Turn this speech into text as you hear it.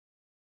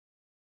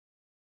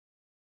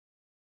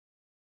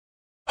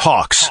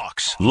Hawks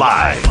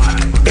Live.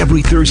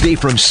 Every Thursday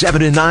from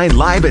 7 to 9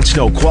 live at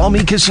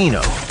Snoqualmie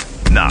Casino.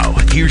 Now,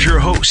 here's your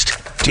host,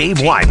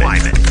 Dave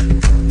Wyman.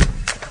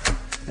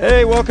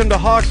 Hey, welcome to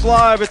Hawks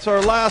Live. It's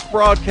our last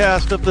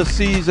broadcast of the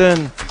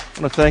season.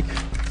 I want to thank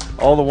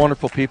all the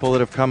wonderful people that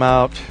have come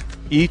out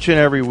each and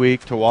every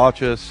week to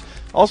watch us.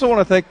 Also want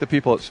to thank the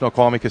people at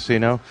Snoqualmie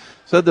Casino.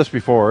 Said this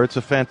before, it's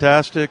a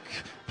fantastic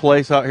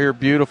place out here,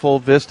 beautiful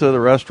vista, the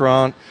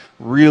restaurant,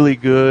 really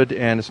good,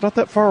 and it's not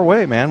that far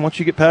away, man. Once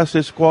you get past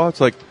Issaquah, it's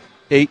like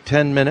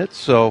 8-10 minutes,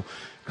 so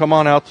come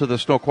on out to the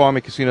Snoqualmie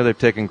Casino. They've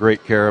taken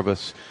great care of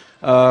us.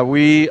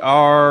 We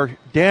are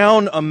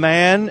down a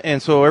man,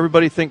 and so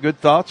everybody think good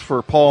thoughts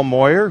for Paul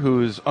Moyer,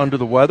 who's under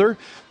the weather,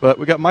 but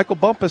we got Michael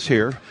Bumpus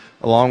here,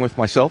 along with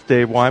myself,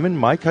 Dave Wyman.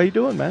 Mike, how you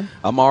doing, man?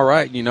 I'm all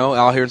right. You know,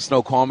 out here in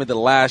Snoqualmie, the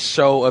last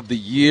show of the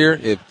year.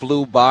 It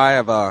flew by.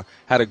 I've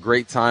had a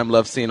great time.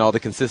 Love seeing all the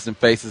consistent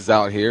faces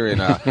out here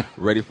and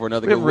ready for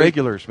another we good have week.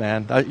 Regulars,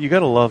 man. You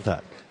got to love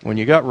that. When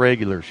you got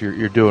regulars,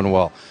 you're doing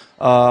well.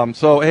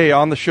 So, hey,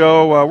 on the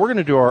show, we're going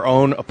to do our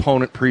own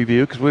opponent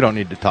preview because we don't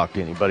need to talk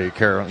to anybody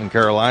in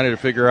Carolina to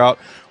figure out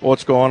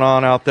what's going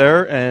on out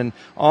there. And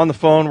on the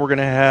phone, we're going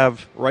to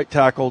have right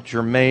tackle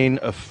Germain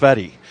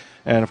Ifedi.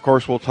 And, of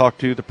course, we'll talk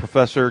to the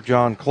professor,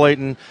 John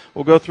Clayton.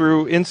 We'll go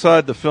through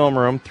inside the film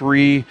room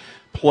 3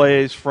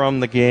 plays from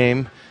the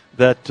game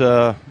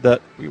that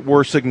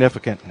were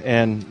significant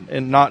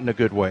and not in a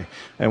good way.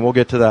 And we'll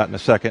get to that in a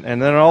second. And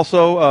then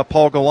also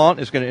Paul Gallant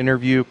is going to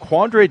interview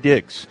Quandre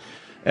Diggs,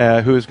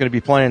 who is going to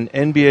be playing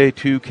NBA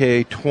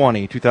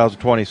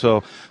 2020.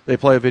 So they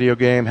play a video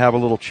game, have a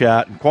little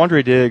chat. And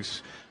Quandre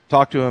Diggs,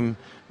 talk to him.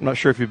 I'm not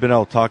sure if you've been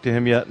able to talk to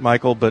him yet,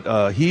 Michael,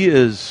 but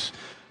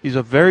he's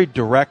a very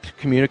direct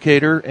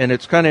communicator, and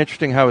it's kind of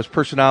interesting how his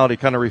personality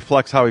kind of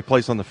reflects how he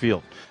plays on the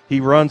field. He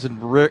runs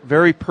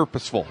very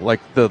purposeful, like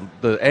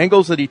the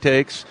angles that he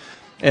takes.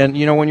 And,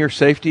 you know, when you're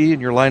safety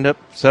and you're lined up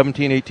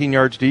 17, 18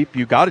 yards deep,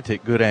 you got to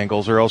take good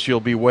angles or else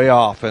you'll be way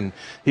off. And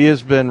he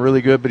has been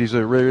really good, but he's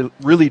a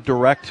really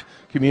direct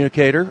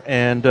communicator,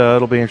 and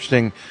it'll be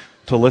interesting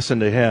to listen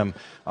to him.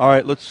 All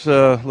right, let's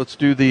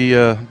do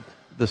the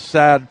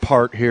sad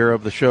part here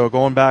of the show,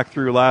 going back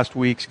through last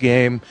week's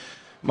game.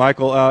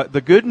 Michael,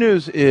 the good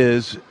news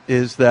is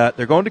that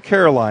they're going to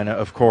Carolina,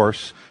 of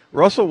course.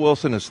 Russell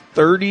Wilson is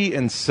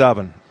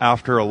 30-7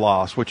 after a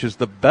loss, which is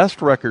the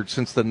best record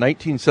since the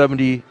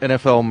 1970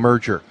 NFL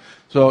merger.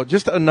 So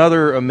just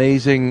another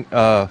amazing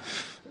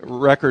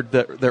record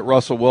that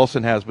Russell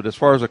Wilson has. But as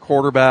far as a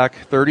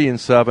quarterback,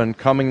 30-7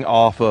 coming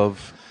off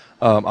of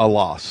a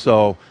loss.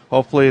 So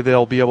hopefully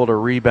they'll be able to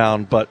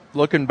rebound. But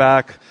looking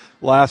back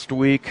last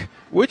week,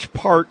 which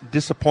part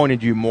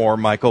disappointed you more,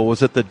 Michael?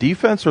 Was it the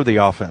defense or the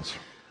offense?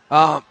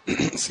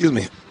 Excuse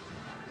me.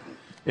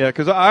 Yeah,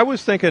 because I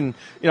was thinking,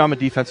 you know, I'm a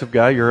defensive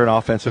guy, you're an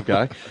offensive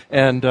guy,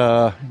 and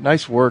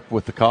nice work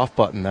with the cough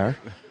button there.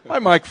 Hi,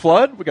 Mike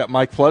Flood. We got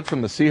Mike Flood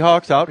from the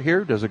Seahawks out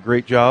here, does a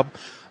great job.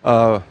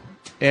 And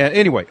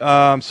anyway,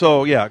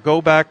 so yeah,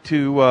 go back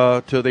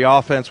to the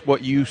offense,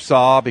 what you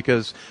saw,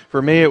 because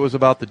for me it was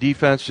about the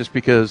defense, just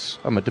because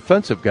I'm a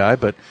defensive guy,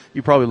 but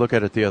you probably look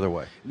at it the other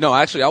way. No,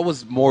 actually, I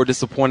was more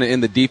disappointed in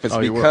the defense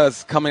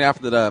because coming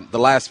after the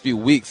last few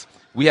weeks,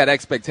 we had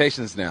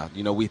expectations now.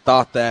 You know, we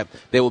thought that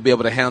they would be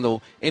able to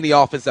handle any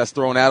offense that's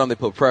thrown at them. They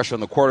put pressure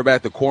on the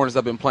quarterback. The corners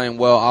have been playing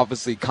well.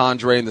 Obviously,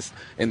 Condre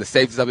and the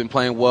safeties have been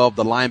playing well,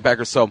 the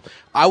linebackers. So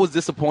I was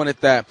disappointed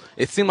that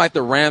it seemed like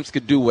the Rams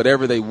could do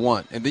whatever they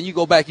want. And then you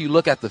go back, you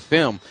look at the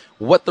film.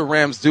 What the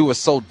Rams do is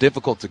so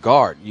difficult to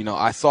guard. You know,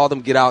 I saw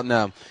them get out in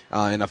a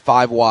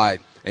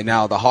 5-wide. And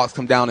now the Hawks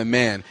come down in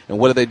man, and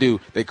what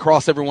do? They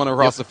cross everyone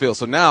across the field.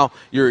 So now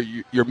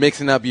you're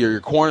mixing up your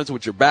corners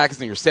with your backs,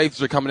 and your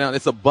safeties are coming down.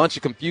 It's a bunch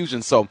of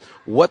confusion. So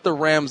what the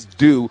Rams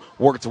do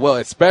worked well,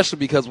 especially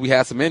because we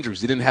had some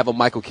injuries. We didn't have a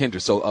Michael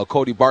Kendrick, so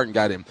Cody Barton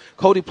got in.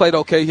 Cody played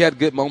okay. He had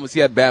good moments. He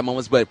had bad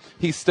moments, but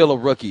he's still a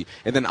rookie.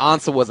 And then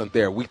Ansah wasn't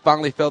there. We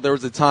finally felt there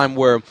was a time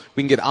where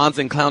we can get Ansah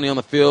and Clowney on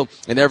the field,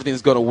 and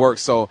everything's going to work.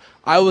 So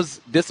I was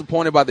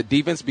disappointed by the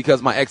defense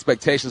because my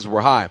expectations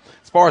were high.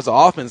 As far as the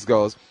offense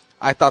goes,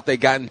 I thought they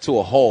got into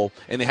a hole,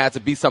 and it had to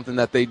be something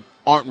that they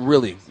aren't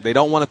really. They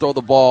don't want to throw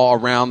the ball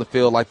around the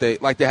field like they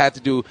had to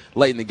do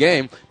late in the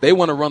game. They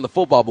want to run the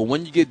football, but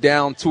when you get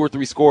down 2 or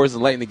 3 scores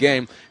and late in the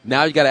game,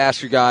 now you got to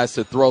ask your guys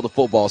to throw the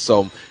football.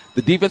 So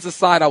the defensive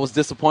side, I was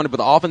disappointed, but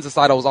the offensive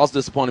side, I was also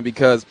disappointed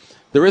because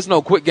there is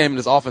no quick game in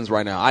this offense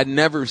right now. I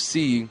never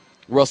see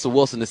Russell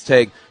Wilson just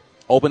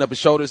open up his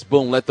shoulders,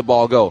 boom, let the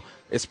ball go.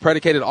 It's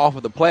predicated off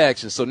of the play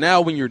action. So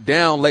now when you're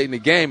down late in the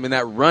game and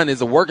that run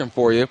isn't working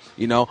for you,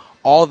 you know,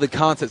 all the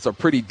concepts are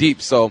pretty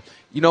deep. So,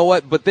 you know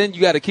what? But then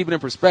you got to keep it in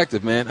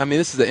perspective, man. I mean,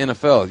 this is the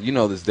NFL. You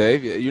know this,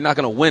 Dave. You're not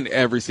going to win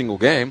every single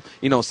game.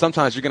 You know,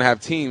 sometimes you're going to have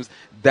teams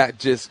that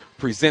just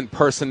present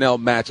personnel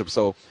matchups.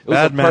 So it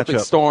was a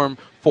perfect storm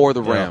for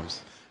the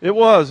Rams. It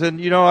was,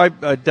 and I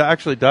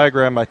actually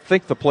diagrammed. I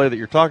think the play that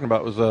you're talking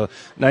about was a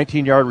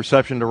 19-yard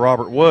reception to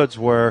Robert Woods,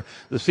 where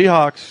the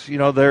Seahawks,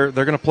 they're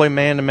going to play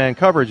man-to-man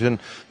coverage, and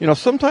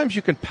sometimes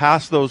you can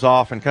pass those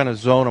off and kind of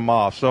zone them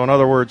off. So in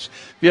other words,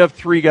 if you have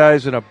three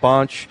guys in a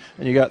bunch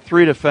and you got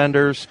three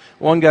defenders,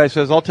 one guy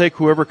says, "I'll take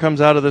whoever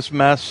comes out of this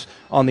mess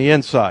on the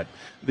inside."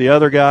 The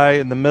other guy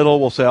in the middle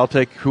will say, "I'll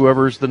take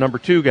whoever's the number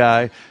two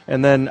guy,"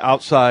 and then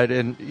outside,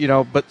 and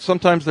but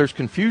sometimes there's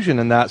confusion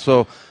in that,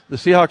 so the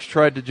Seahawks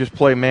tried to just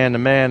play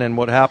man-to-man, and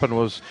what happened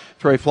was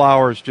Trey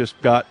Flowers just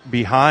got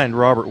behind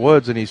Robert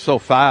Woods, and he's so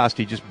fast,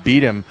 he just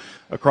beat him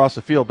across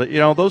the field. But,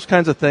 those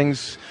kinds of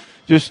things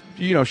just,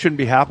 shouldn't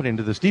be happening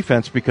to this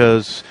defense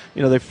because,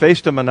 they've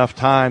faced him enough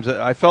times.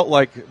 I felt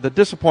like the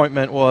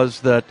disappointment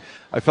was that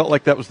I felt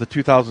like that was the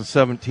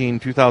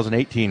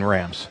 2017-2018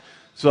 Rams.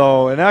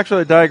 So, and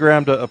actually I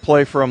diagrammed a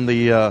play from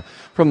the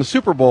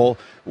Super Bowl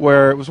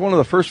where it was one of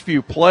the first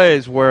few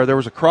plays where there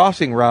was a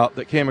crossing route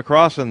that came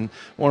across and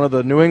one of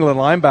the New England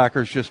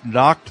linebackers just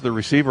knocked the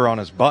receiver on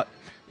his butt.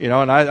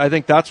 And I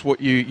think that's what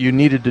you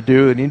needed to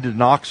do. They needed to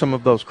knock some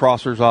of those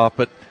crossers off.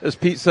 But as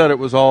Pete said, it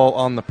was all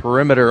on the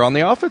perimeter. On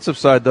the offensive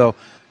side, though,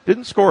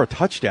 didn't score a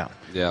touchdown.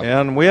 Yeah.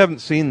 And we haven't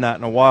seen that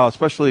in a while,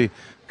 especially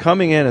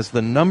coming in as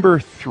the number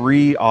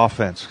 3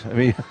 offense. I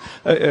mean,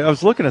 I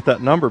was looking at that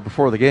number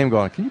before the game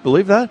going, can you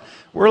believe that?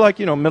 We're like,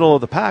 middle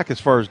of the pack as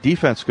far as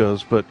defense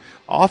goes, but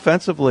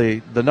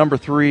offensively, the number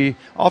 3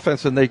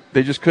 offense, and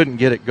they just couldn't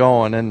get it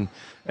going. And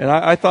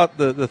I thought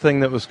the thing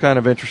that was kind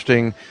of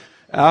interesting,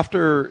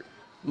 after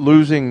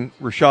losing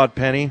Rashad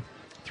Penny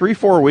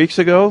 3-4 weeks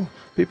ago,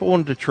 people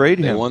wanted to trade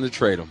him. They wanted to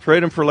trade him.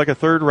 Trade him for like a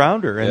third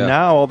rounder. And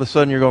now all of a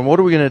sudden you're going, what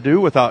are we going to do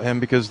without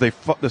him? Because the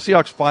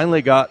Seahawks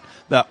finally got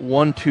that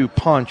 1-2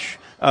 punch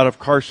out of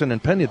Carson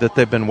and Penny that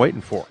they've been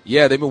waiting for.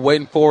 Yeah, they've been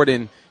waiting for it.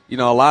 And,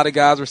 a lot of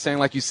guys were saying,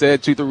 like you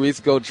said, 2-3 weeks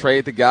ago,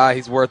 trade the guy.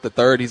 He's worth the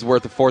third. He's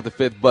worth the fourth, the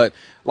fifth. But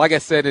like I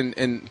said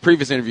in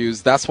previous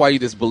interviews, that's why you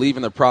just believe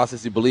in the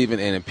process. You believe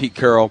in Pete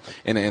Carroll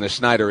and a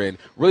Schneider. And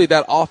really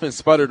that offense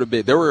sputtered a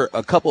bit. There were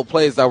a couple of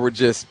plays that were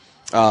just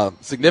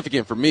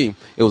significant for me.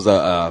 It was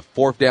a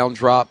fourth down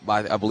drop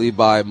by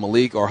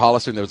Malik or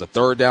Hollister, and there was a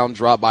third down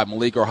drop by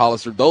Malik or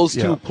Hollister. Those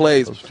two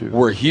plays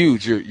were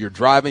huge. You're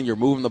driving, you're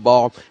moving the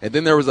ball, and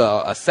then there was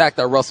a sack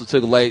that Russell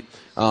took late.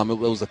 It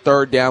was a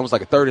third down. It was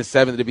like a 3rd and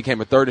 7. Then it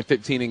became a 3rd and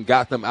 15 and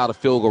got them out of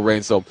field goal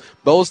range. So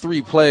those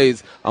 3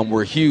 plays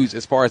were huge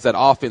as far as that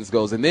offense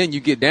goes. And then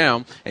you get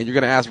down, and you're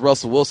going to ask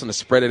Russell Wilson to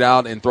spread it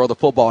out and throw the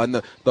football. And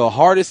the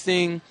hardest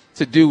thing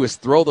to do is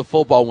throw the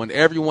football when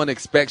everyone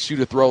expects you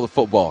to throw the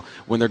football.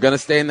 When they're going to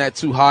stay in that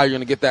too high, you're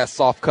going to get that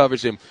soft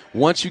coverage. And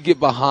once you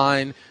get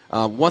behind,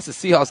 once the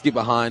Seahawks get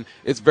behind,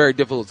 it's very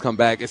difficult to come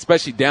back,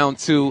 especially down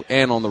 2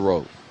 and on the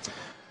road.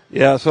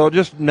 Yeah, so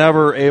just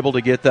never able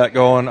to get that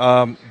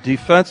going.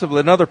 Defensively,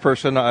 another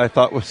person I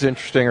thought was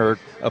interesting, or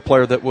a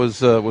player that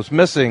was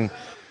missing,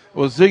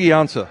 was Ziggy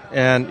Ansah.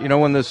 And,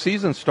 when the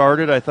season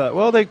started, I thought,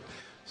 well, they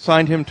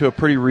signed him to a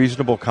pretty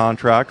reasonable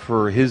contract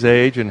for his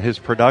age and his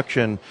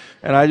production.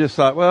 And I just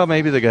thought, well,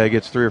 maybe the guy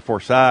gets 3 or 4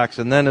 sacks.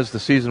 And then as the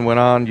season went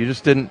on, you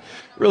just didn't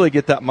really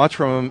get that much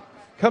from him.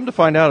 Come to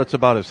find out, it's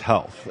about his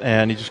health,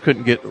 and he just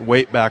couldn't get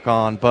weight back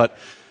on. But,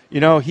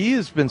 he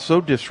has been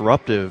so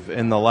disruptive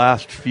in the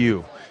last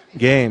few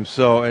games.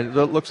 So it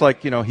looks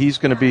like, he's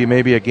going to be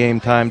maybe a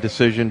game-time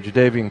decision.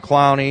 Jadeveon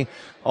Clowney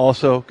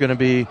also going to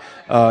be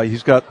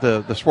he's got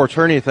the sports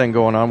hernia thing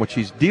going on, which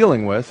he's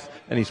dealing with,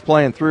 and he's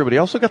playing through, but he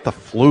also got the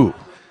flu.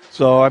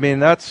 So, I mean,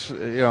 that's,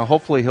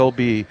 hopefully he'll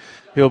be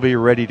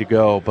ready to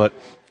go. But,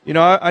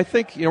 I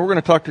think, we're going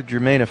to talk to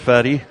Germain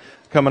Ifedi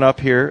coming up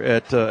here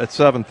at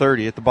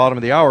 7:30 at the bottom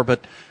of the hour.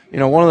 But,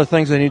 one of the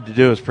things they need to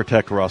do is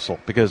protect Russell,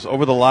 because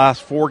over the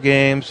last 4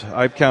 games,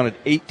 I've counted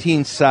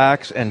 18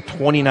 sacks and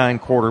 29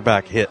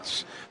 quarterback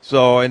hits.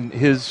 So, and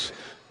his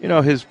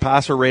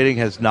passer rating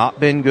has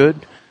not been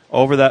good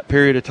over that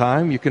period of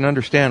time. You can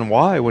understand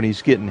why when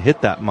he's getting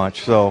hit that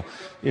much. So,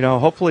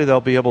 hopefully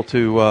they'll be able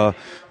to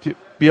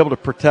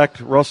protect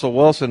Russell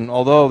Wilson,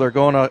 although they're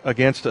going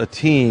against a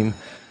team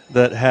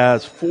that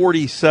has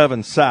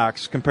 47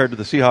 sacks compared to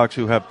the Seahawks,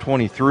 who have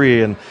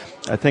 23, and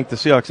I think the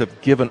Seahawks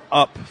have given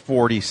up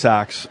 40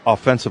 sacks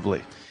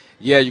offensively.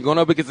 Yeah, you're going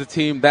up against a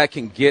team that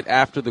can get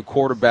after the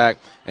quarterback.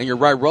 And you're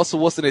right, Russell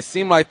Wilson, it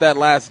seemed like that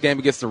last game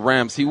against the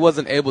Rams, he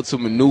wasn't able to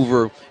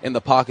maneuver in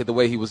the pocket the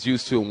way he was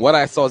used to. And what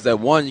I saw is that,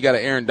 one, you got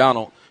an Aaron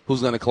Donald who's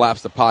going to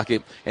collapse the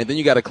pocket, and then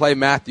you got a Clay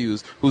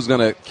Matthews who's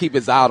going to keep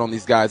his eye on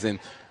these guys. And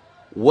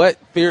what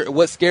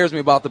scares me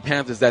about the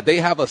Panthers is that they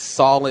have a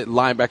solid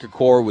linebacker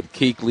core with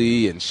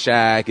Kuechly and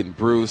Shaq and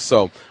Bruce.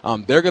 So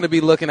they're going to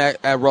be looking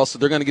at Russell.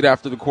 They're going to get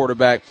after the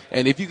quarterback.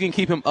 And if you can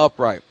keep him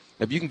upright,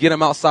 if you can get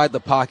him outside the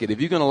pocket,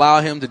 if you can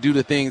allow him to do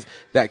the things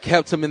that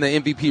kept him in the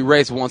MVP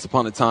race once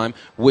upon a time,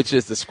 which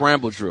is the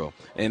scramble drill.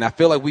 And I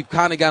feel like we've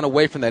kind of gotten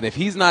away from that. If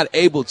he's not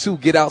able to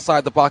get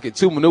outside the pocket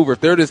to maneuver,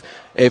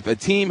 if a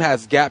team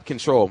has gap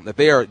control, if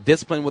they are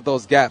disciplined with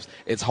those gaps,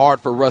 it's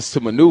hard for Russ to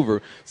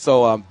maneuver.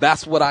 So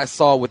that's what I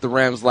saw with the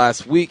Rams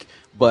last week.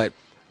 But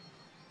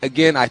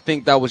again, I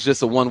think that was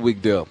just a 1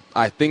 week deal.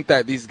 I think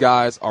that these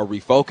guys are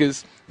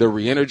refocused. They're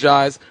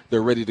re-energized.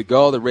 They're ready to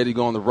go. They're ready to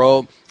go on the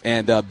road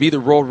and be the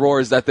road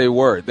roarers that they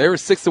were. They were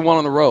 6-1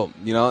 on the road.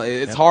 You know,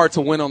 it's hard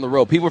to win on the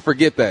road. People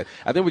forget that.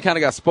 I think we kind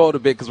of got spoiled a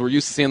bit because we're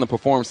used to seeing them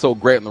perform so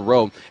great on the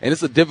road, and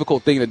it's a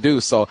difficult thing to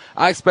do. So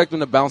I expect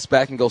them to bounce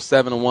back and go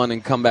 7-1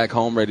 and come back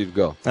home ready to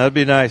go. That'd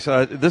be nice.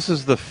 This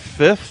is the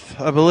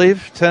 5th, I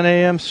believe, 10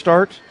 a.m.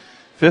 start.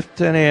 5th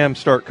 10 a.m.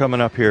 start coming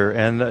up here,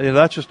 and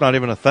that's just not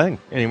even a thing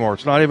anymore.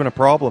 It's not even a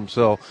problem.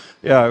 So,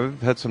 yeah, I've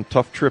had some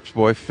tough trips,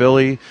 boy.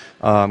 Philly,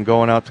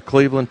 going out to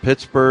Cleveland,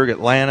 Pittsburgh,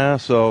 Atlanta.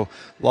 So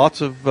lots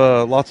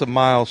of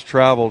miles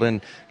traveled. And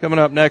coming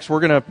up next,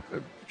 we're going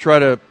to try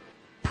to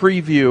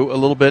preview a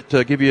little bit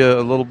to give you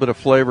a little bit of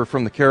flavor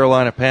from the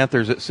Carolina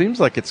Panthers. It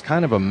seems like it's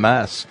kind of a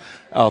mess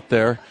out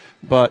there.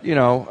 But,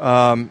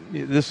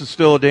 this is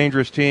still a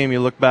dangerous team. You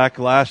look back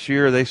last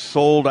year, they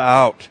sold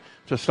out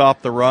to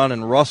stop the run,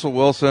 and Russell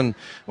Wilson,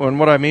 and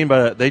what I mean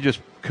by that, they just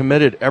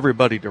committed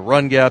everybody to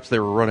run gaps. They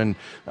were running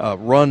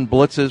run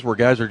blitzes where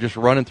guys are just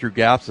running through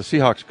gaps. The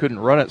Seahawks couldn't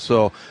run it,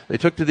 so they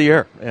took to the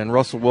air, and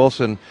Russell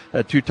Wilson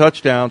had 2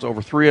 touchdowns,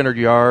 over 300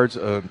 yards,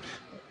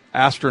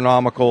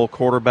 astronomical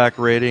quarterback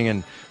rating,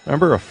 and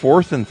remember a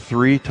 4th and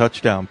 3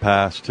 touchdown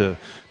pass to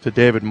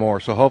David Moore.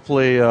 So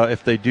hopefully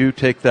if they do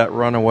take that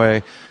run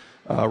away,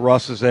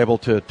 Russ is able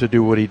to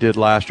do what he did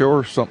last year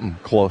or something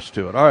close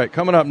to it. All right,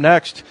 coming up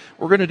next,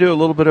 we're going to do a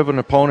little bit of an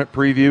opponent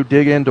preview,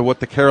 dig into what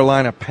the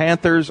Carolina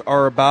Panthers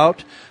are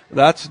about.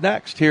 That's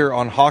next here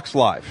on Hawks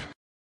Live.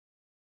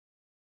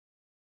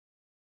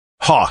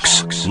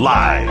 Hawks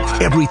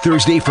Live, every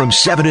Thursday from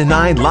 7 to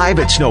 9, live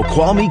at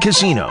Snoqualmie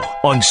Casino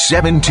on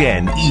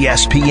 710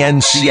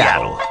 ESPN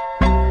Seattle.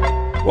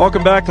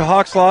 Welcome back to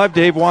Hawks Live.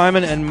 Dave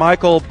Wyman and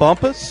Michael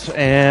Bumpus,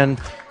 and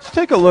let's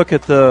take a look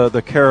at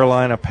the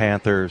Carolina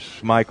Panthers.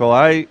 Michael,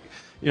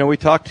 we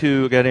talked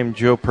to a guy named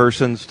Joe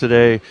Persons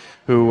today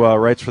who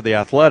writes for The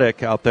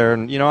Athletic out there,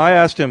 and, I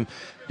asked him,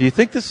 do you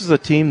think this is a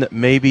team that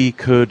maybe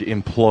could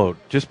implode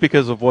just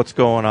because of what's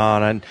going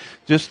on? And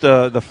just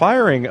the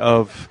firing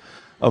of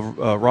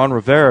Ron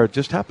Rivera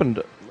just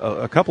happened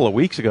a couple of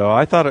weeks ago.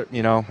 I thought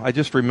I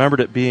just remembered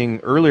it being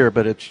earlier,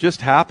 but it's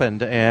just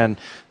happened, and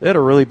they had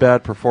a really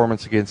bad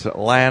performance against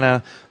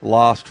Atlanta,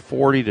 lost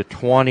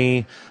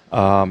 40-20.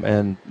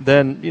 And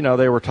then,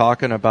 they were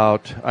talking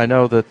about, I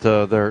know that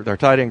their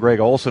tight end Greg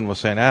Olsen was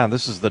saying,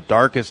 this is the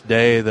darkest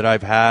day that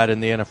I've had in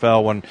the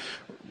NFL, when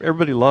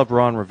everybody loved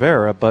Ron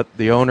Rivera, but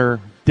the owner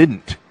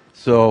didn't.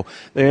 So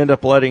they end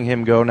up letting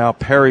him go. Now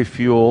Perry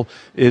Fewell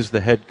is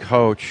the head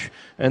coach.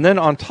 And then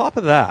on top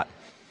of that,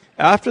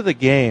 after the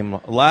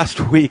game last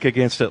week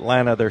against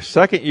Atlanta, their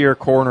second-year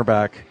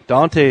cornerback,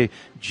 Dante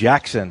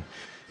Jackson,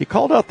 he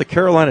called out the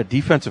Carolina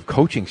defensive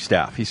coaching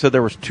staff. He said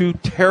there was 2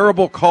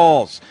 terrible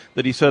calls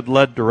that he said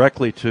led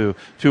directly to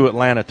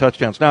Atlanta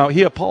touchdowns. Now,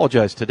 he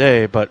apologized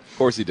today, but of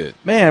course he did.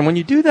 Man, when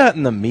you do that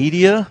in the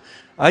media,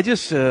 I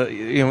just,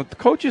 the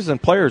coaches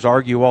and players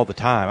argue all the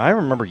time. I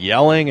remember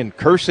yelling and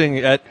cursing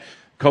at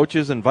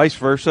coaches and vice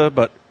versa,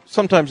 but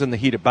sometimes in the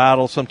heat of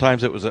battle,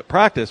 sometimes it was at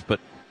practice, but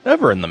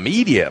never in the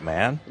media,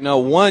 man.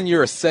 One,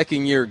 you're a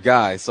second-year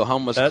guy, so how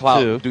much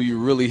clout do you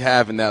really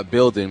have in that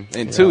building?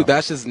 And 2,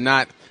 that's just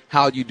not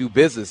how you do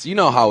business. You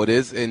know how it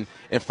is. And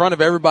in front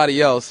of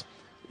everybody else,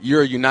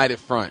 you're a united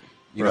front.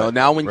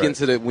 Now when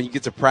you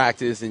get to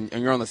practice and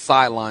you're on the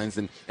sidelines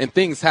and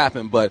things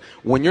happen, but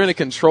when you're in a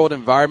controlled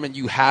environment,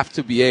 you have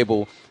to be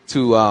able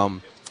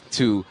to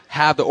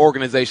have the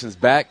organization's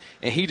back,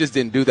 and he just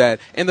didn't do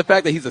that. And the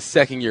fact that he's a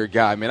second-year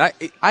guy, man,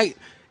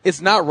 it's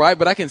not right,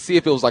 but I can see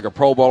if it was like a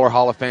Pro Bowler,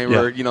 Hall of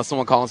Famer,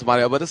 someone calling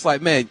somebody out. But it's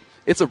like, man,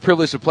 it's a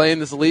privilege to play in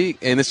this league,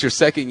 and it's your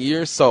second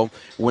year. So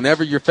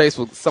whenever you're faced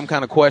with some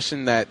kind of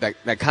question that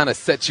kind of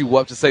sets you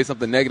up to say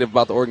something negative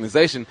about the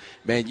organization,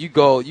 man, you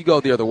go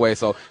the other way.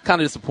 So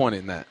kind of disappointed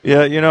in that.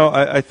 Yeah,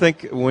 I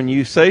think when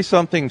you say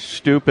something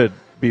stupid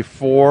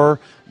before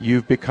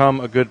you've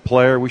become a good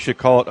player, we should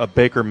call it a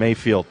Baker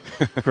Mayfield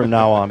from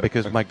now on,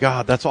 because, my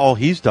God, that's all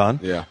he's done.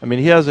 Yeah. I mean,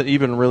 he hasn't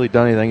even really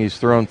done anything. He's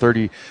thrown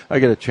 30. I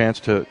get a chance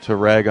to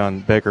rag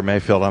on Baker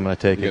Mayfield, I'm going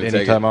to take it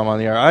anytime I'm on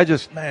the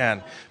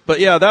air. But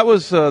yeah, that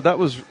was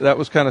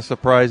kind of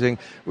surprising.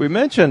 We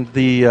mentioned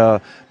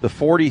the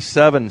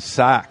 47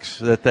 sacks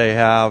that they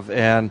have,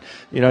 and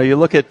you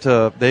look at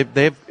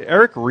they've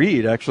Eric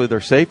Reed, actually their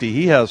safety,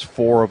 he has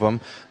 4 of them.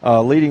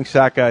 Leading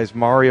sack guy is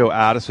Mario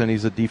Addison.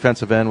 He's a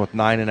defensive end with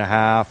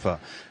 9.5.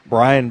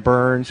 Brian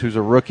Burns, who's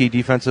a rookie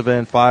defensive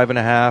end,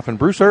 5.5, and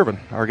Bruce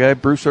Irvin, our guy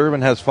Bruce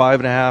Irvin, has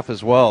 5.5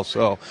 as well.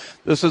 So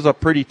this is a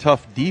pretty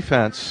tough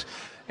defense.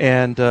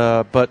 And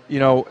but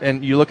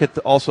and you look at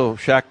also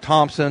Shaq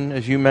Thompson,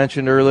 as you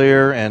mentioned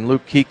earlier, and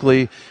Luke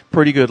Kuechly,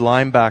 pretty good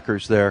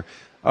linebackers there.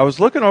 I was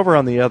looking over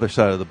on the other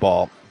side of the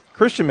ball.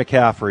 Christian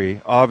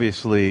McCaffrey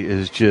obviously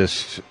is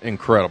just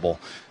incredible.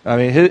 I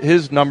mean,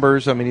 his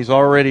numbers. I mean, he's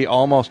already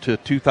almost to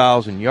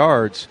 2,000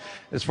 yards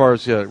as far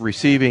as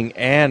receiving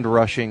and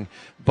rushing.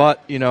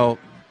 But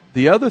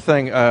the other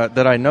thing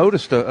that I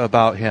noticed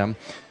about him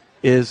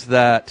is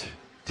that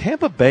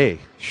Tampa Bay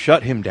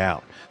shut him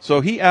down. So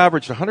he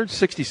averaged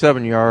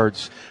 167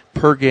 yards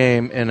per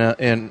game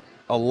in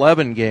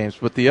 11 games,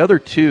 but the other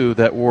two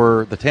that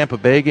were the Tampa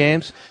Bay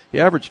games, he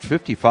averaged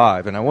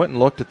 55. And I went and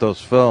looked at those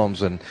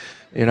films, and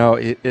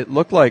it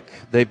looked like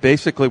they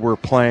basically were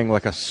playing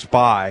like a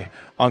spy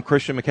on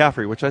Christian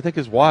McCaffrey, which I think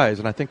is wise,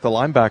 and I think the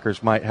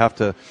linebackers might have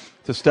to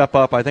step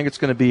up. I think it's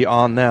going to be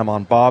on them,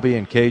 on Bobby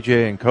and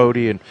KJ and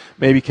Cody and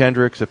maybe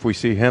Kendricks if we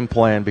see him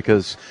playing,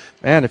 because,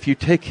 man, if you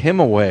take him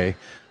away,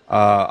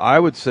 I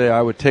would say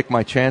I would take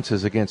my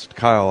chances against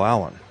Kyle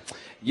Allen.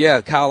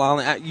 Yeah, Kyle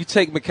Allen. You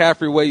take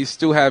McCaffrey away, you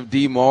still have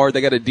D. Moore. They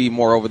got a D.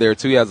 Moore over there,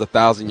 too. He has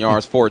 1,000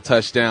 yards, 4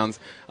 touchdowns.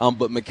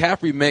 But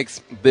McCaffrey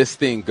makes this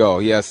thing go.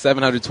 He has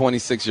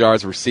 726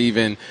 yards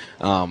receiving,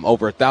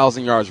 over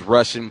 1,000 yards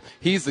rushing.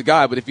 He's the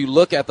guy, but if you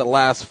look at the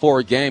last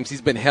 4 games,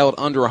 he's been held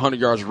under 100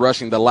 yards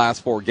rushing the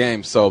last 4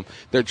 games. So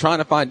they're trying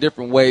to find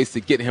different ways to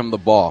get him the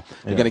ball.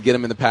 They're going to get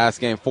him in the pass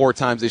game 4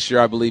 times this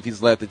year. I believe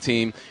he's led the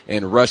team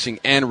in rushing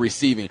and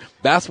receiving.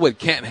 That's what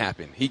can't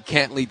happen. He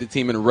can't lead the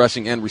team in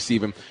rushing and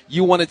receiving.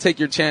 You want to take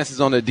your chances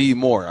on a D.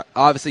 Moore.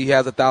 Obviously, he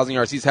has 1,000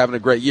 yards. He's having a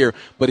great year.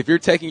 But if you're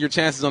taking your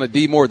chances on a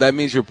D. Moore, that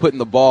means you're putting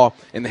the ball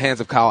in the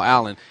hands of Kyle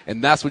Allen,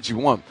 and that's what you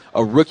want,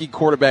 a rookie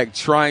quarterback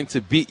trying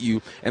to beat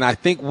you. And I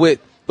think with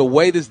the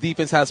way this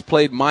defense has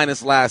played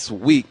minus last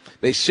week,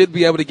 they should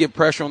be able to get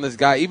pressure on this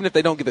guy, even if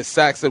they don't get the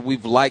sacks that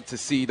we've liked to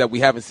see that we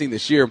haven't seen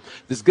this year.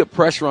 There's good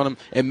pressure on him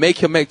and make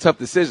him make tough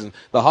decisions.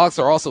 The Hawks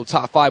are also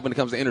top 5 when it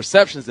comes to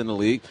interceptions in the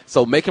league,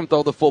 so make him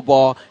throw the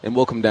football and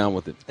we'll come down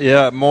with it.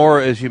 Yeah,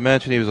 Moore, as you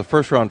mentioned, he was a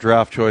first-round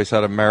draft choice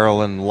out of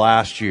Maryland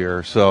last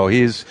year, so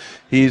he's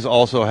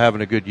also having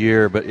a good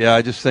year. But, yeah,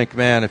 I just think,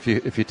 man, if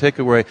you take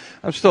away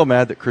 – I'm still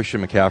mad that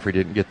Christian McCaffrey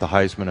didn't get the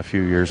Heisman a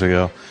few years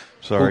ago.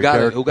 Sorry, Who got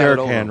Derrick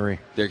it Henry.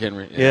 Derrick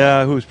Henry.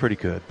 Yeah, who was pretty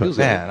good. But,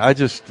 man, I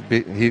just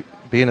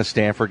being a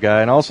Stanford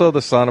guy, and also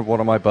the son of one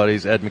of my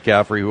buddies, Ed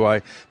McCaffrey, who I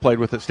played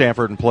with at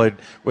Stanford and played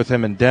with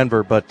him in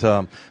Denver. But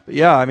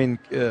yeah, I mean,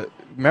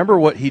 remember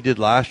what he did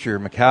last year,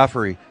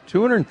 McCaffrey,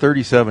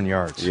 237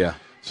 yards. Yeah.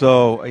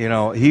 So,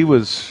 he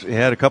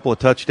had a couple of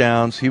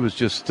touchdowns. He was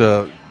just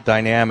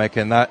dynamic.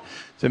 And that,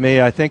 to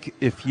me, I think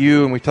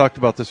and we talked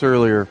about this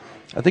earlier,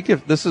 I think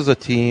if this is a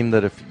team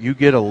that if you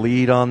get a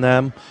lead on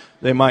them,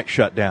 they might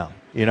shut down,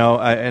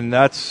 and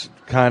that's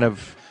kind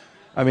of,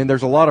 I mean,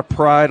 there's a lot of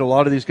pride. A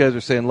lot of these guys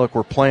are saying, look,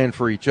 we're playing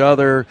for each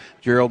other.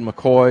 Gerald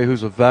McCoy,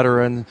 who's a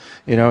veteran,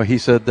 he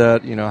said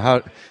that,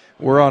 how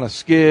we're on a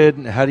skid.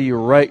 How do you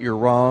right your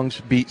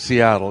wrongs? Beat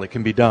Seattle. It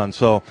can be done.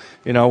 So,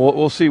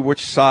 we'll see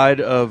which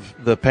side of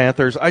the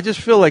Panthers. I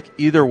just feel like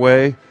either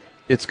way,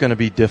 it's going to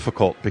be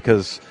difficult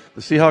because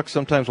the Seahawks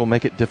sometimes will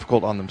make it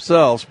difficult on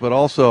themselves, but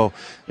also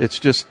it's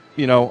just,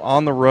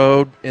 on the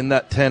road in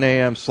that 10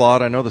 a.m.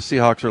 slot. I know the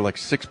Seahawks are like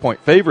 6-point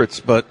favorites,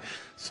 but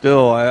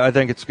still, I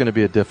think it's going to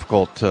be a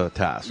difficult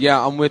task.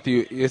 Yeah, I'm with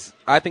you.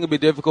 I think it'll be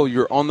difficult.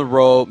 You're on the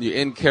road. You're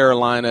in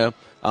Carolina.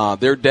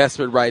 They're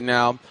desperate right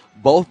now.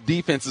 Both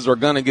defenses are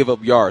going to give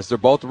up yards. They're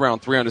both around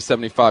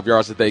 375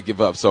 yards that they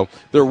give up. So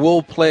there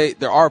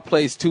are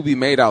plays to be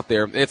made out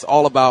there. It's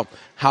all about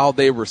how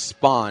they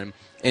respond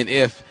and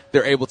if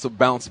they're able to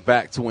bounce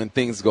back to when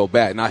things go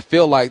bad. And I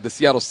feel like the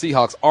Seattle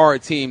Seahawks are a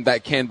team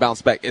that can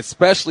bounce back,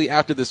 especially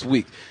after this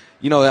week.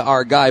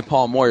 Our guy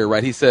Paul Moyer,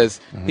 right? He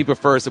says he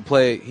prefers to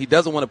play. He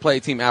doesn't want to play a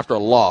team after a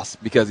loss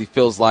because he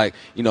feels like,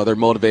 they're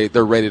motivated,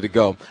 they're ready to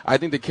go. I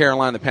think the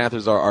Carolina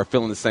Panthers are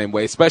feeling the same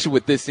way, especially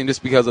with this team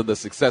just because of the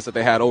success that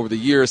they had over the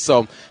years.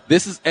 So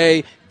this is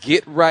a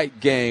get-right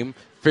game.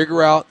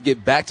 Figure out,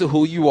 get back to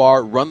who you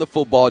are, run the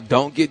football,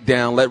 don't get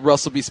down, let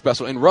Russell be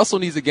special. And Russell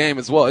needs a game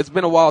as well. It's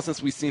been a while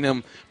since we've seen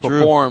him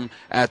perform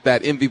at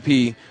that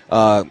MVP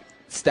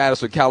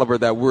status or caliber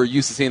that we're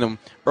used to seeing him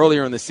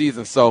earlier in the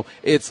season. So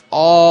it's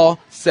all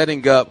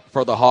setting up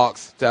for the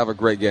Hawks to have a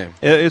great game.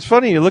 It's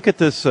funny, you look at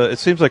this, it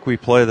seems like we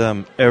play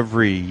them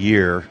every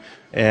year.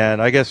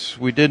 And I guess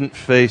we didn't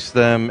face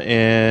them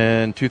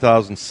in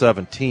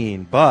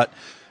 2017, but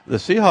the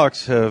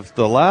Seahawks have,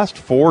 the last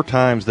 4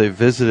 times they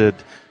visited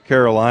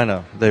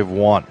Carolina, they've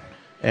won.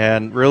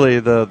 And really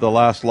the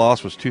last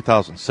loss was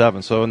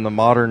 2007. So in the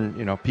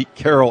modern, Pete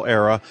Carroll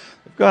era,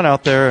 they've gone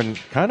out there and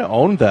kind of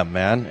owned them,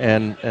 man.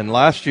 And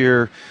last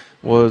year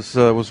was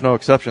no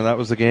exception. That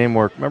was the game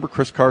where, remember,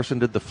 Chris Carson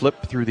did the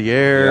flip through the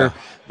air.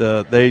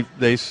 Yeah.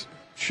 They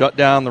shut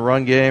down the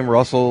run game.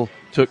 Russell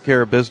took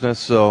care of business.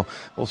 So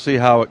we'll see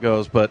how it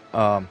goes. But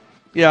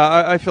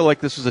yeah, I feel like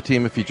this is a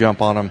team, if you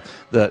jump on them,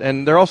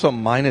 and they're also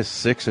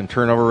 -6 in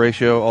turnover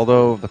ratio,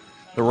 although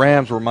the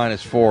Rams were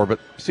 -4, but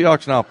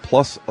Seahawks now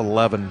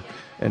 +11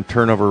 in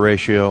turnover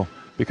ratio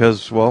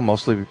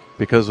mostly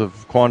because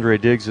of Quandre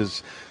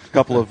Diggs'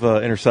 couple of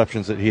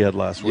interceptions that he had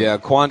last week. Yeah,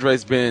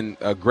 Quandre's been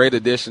a great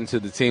addition to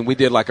the team. We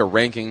did like a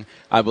ranking,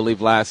 I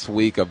believe, last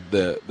week of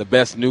the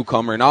best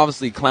newcomer, and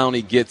obviously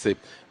Clowney gets it.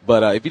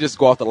 But if you just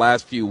go off the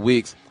last few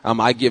weeks,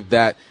 I give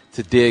that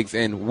to Diggs.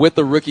 And with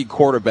the rookie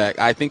quarterback,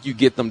 I think you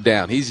get them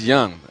down. He's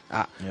young.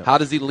 How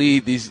does he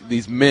lead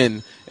these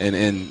men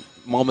and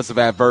moments of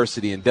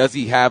adversity, and does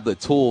he have the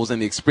tools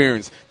and the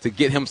experience to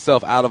get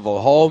himself out of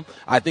a hole?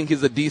 I think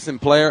he's a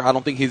decent player. I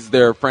don't think he's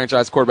their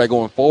franchise quarterback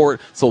going forward,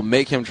 so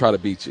make him try to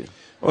beat you.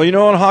 Well,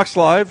 on Hawks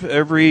Live,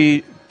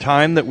 every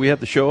time that we have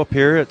the show up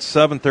here at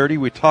 7:30,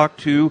 we talk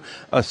to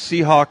a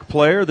Seahawk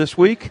player. This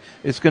week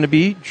it's going to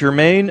be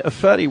Germain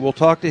Ifedi. We'll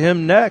talk to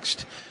him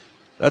next.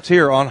 That's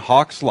here on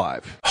Hawks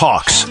Live.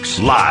 Hawks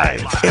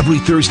Live. Every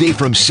Thursday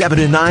from 7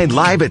 to 9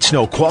 live at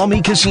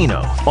Snoqualmie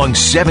Casino on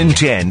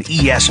 710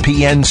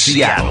 ESPN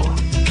Seattle.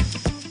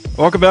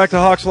 Welcome back to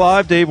Hawks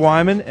Live. Dave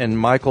Wyman and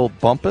Michael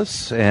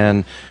Bumpus.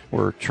 And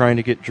we're trying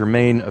to get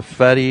Germain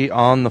Ifedi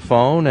on the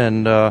phone.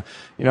 And,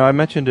 I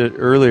mentioned it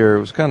earlier. It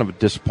was kind of a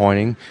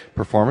disappointing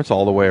performance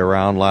all the way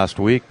around last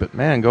week. But,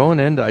 man, going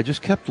into, I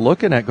just kept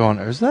looking at going,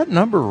 is that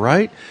number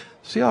right?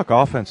 Seahawk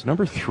offense,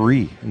 number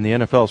 3 in the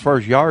NFL as far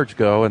as yards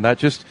go, and that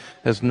just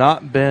has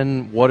not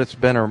been what it's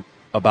been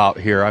about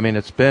here. I mean,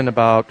 it's been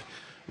about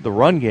the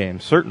run game,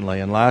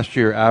 certainly, and last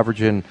year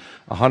averaging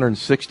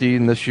 160,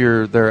 and this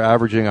year they're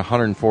averaging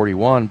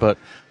 141, but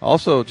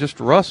also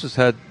just Russ has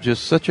had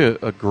just such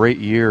a great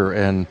year,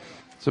 and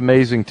it's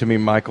amazing to me,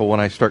 Michael, when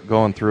I start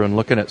going through and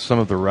looking at some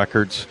of the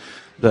records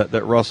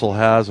that Russell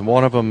has, and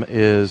one of them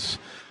is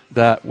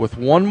that with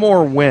one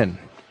more win,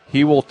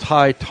 he will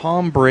tie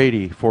Tom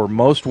Brady for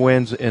most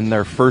wins in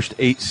their first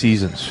 8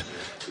 seasons.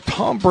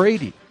 Tom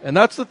Brady. And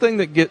that's the thing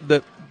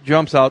that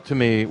jumps out to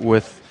me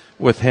with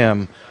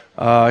him.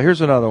 Here's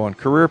another one.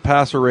 Career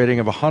passer rating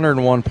of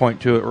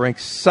 101.2. It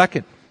ranks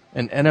second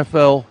in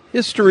NFL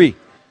history.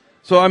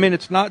 So, I mean,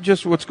 it's not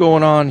just what's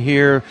going on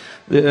here.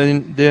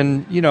 Then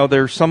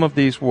there's some of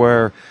these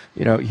where,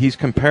 he's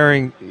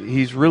comparable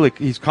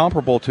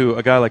to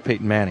a guy like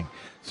Peyton Manning.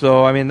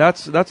 So, I mean,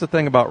 that's the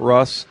thing about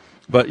Russ.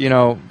 But,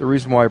 the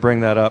reason why I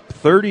bring that up,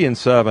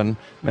 30-7,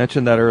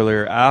 mentioned that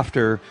earlier,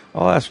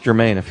 I'll ask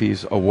Germain if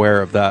he's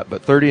aware of that,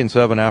 but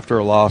 30-7 after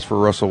a loss for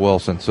Russell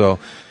Wilson. So,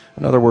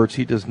 in other words,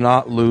 he does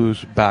not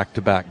lose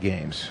back-to-back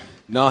games.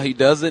 No, he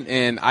doesn't,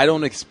 and I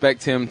don't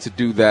expect him to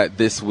do that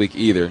this week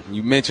either.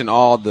 You mentioned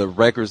all the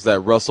records that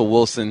Russell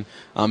Wilson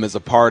is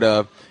a part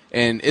of,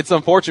 and it's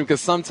unfortunate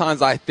because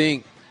sometimes I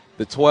think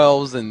the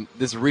 12s and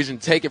this region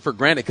take it for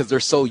granted because they're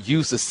so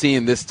used to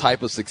seeing this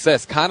type of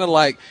success. Kind of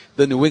like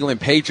the New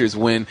England Patriots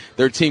when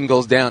their team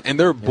goes down and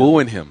they're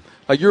booing him.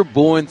 Like, you're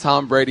booing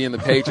Tom Brady and the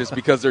Patriots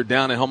because they're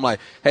down at home. Like,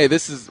 hey,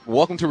 this is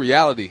welcome to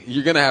reality.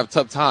 You're going to have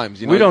tough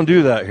times. We don't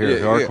do that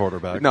here our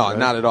quarterback. No, right?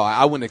 Not at all.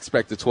 I wouldn't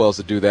expect the 12s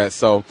to do that.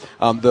 So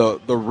the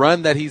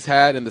run that he's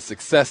had and the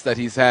success that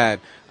he's had,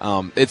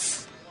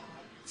 it's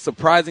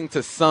surprising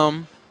to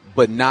some,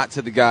 but not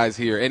to the guys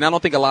here. And I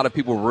don't think a lot of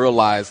people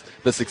realize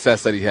the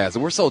success that he has.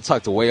 And we're so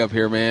tucked away up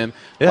here, man.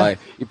 Yeah. Like,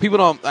 people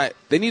don't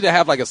they need to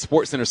have like a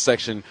sports center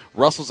section,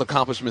 Russell's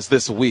accomplishments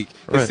this week.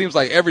 Right. It seems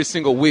like every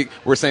single week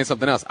we're saying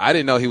something else. I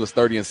didn't know he was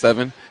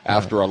 30-7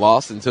 after a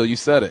loss until you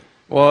said it.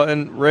 Well,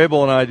 and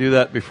Rabel and I do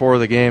that before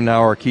the game.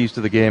 Now our keys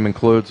to the game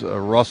includes a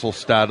Russell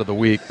stat of the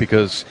week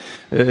because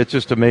it's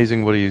just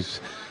amazing what he's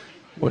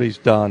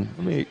done.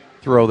 Let me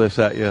throw this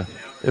at you.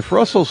 If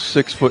Russell's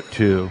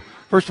 6'2",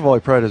 first of all, he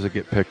probably doesn't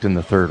get picked in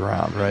the 3rd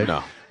round, right?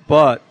 No.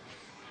 But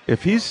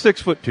if he's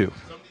 6'2",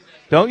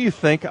 don't you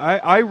think?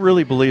 I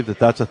really believe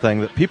that's a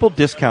thing, that people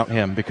discount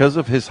him because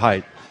of his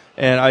height.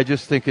 And I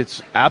just think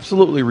it's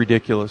absolutely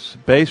ridiculous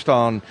based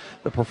on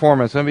the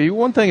performance. I mean,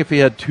 one thing if he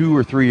had 2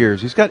 or 3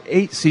 years. He's got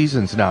 8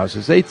 seasons now. It's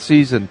his 8th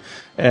season,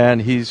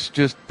 and he's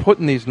just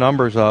putting these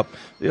numbers up.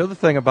 The other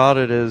thing about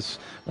it is,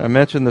 I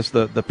mentioned this,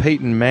 the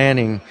Peyton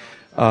Manning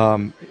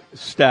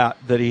stat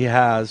that he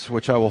has,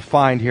 which I will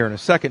find here in a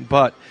second,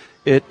 but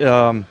we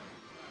don't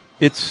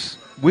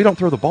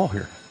throw the ball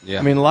here. Yeah.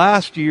 I mean,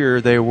 last year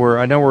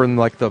I know we're in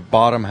like the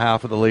bottom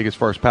half of the league as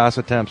far as pass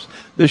attempts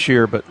this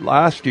year, but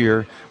last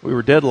year we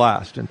were dead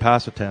last in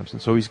pass attempts. And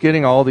so he's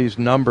getting all these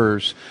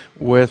numbers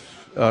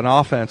with an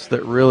offense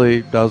that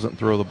really doesn't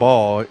throw the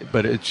ball,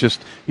 but he's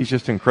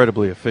just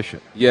incredibly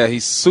efficient. Yeah,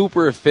 he's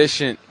super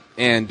efficient,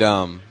 and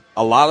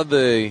a lot of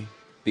the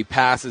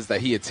passes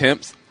that he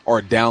attempts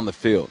are down the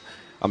field.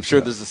 I'm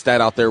sure there's a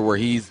stat out there where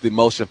he's the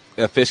most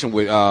efficient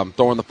with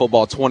throwing the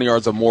football 20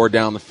 yards or more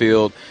down the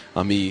field.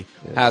 He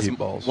has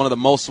one of the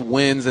most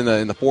wins in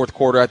the 4th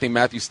quarter. I think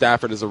Matthew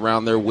Stafford is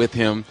around there with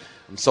him.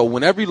 So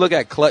whenever you look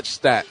at clutch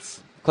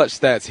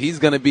stats, he's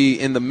going to be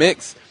in the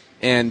mix.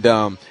 And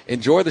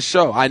enjoy the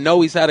show. I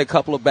know he's had a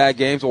couple of bad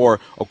games, or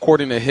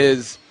according to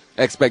his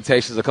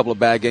expectations, a couple of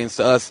bad games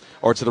to us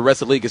or to the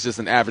rest of the league. It's just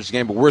an average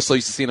game, but we're so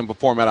used to seeing him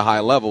perform at a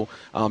high level.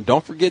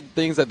 Don't forget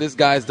things that this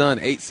guy's done.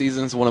 8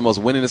 seasons, one of the most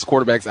winningest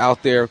quarterbacks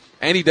out there,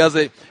 and he does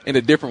it in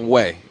a different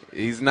way.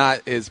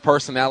 His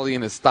personality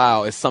and his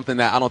style is something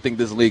that I don't think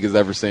this league has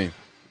ever seen.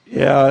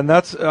 Yeah, and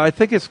I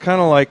think it's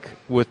kind of like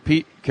with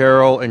Pete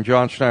Carroll and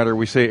John Schneider.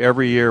 We say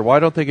every year, why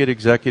don't they get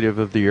Executive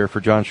of the Year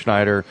for John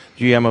Schneider,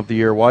 GM of the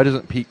Year? Why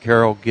doesn't Pete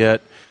Carroll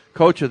get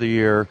Coach of the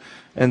Year?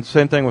 And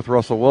same thing with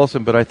Russell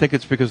Wilson, but I think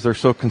it's because they're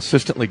so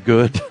consistently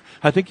good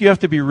I think you have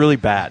to be really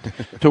bad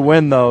to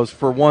win those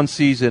for one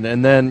season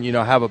and then,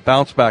 have a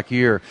bounce back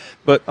year.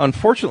 But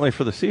unfortunately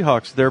for the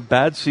Seahawks, their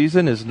bad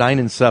season is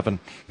 9-7.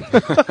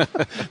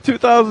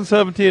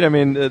 2017, I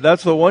mean,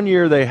 that's the one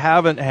year they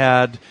haven't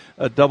had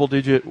a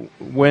double-digit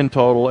win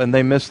total, and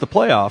they missed the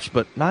playoffs.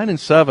 But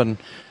 9-7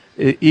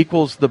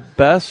 equals the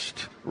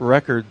best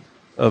record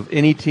of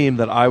any team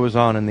that I was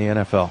on in the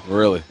NFL.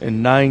 Really?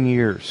 In 9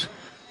 years.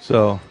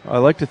 So I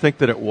like to think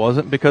that it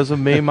wasn't because of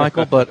me,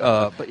 Michael, but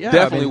yeah,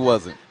 definitely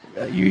wasn't.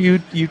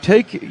 You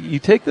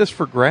take this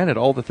for granted,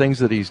 all the things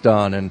that he's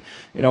done, and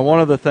one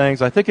of the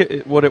things I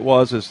think what it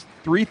was is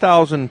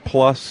 3,000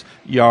 plus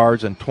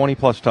yards and 20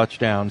 plus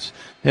touchdowns.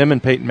 Him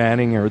and Peyton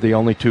Manning are the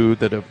only two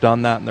that have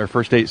done that in their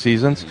first 8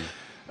 seasons. Mm-hmm.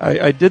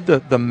 I did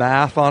the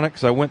math on it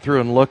because I went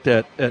through and looked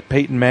at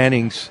Peyton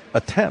Manning's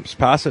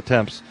pass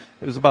attempts.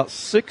 It was about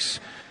 6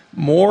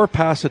 more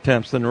pass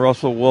attempts than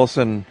Russell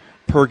Wilson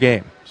per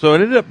game. So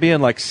it ended up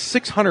being like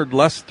 600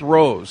 less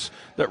throws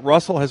that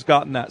Russell has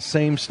gotten that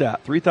same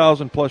stat,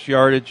 3,000 plus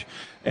yardage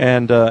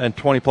and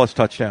 20 plus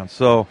touchdowns.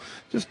 So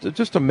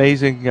just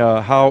amazing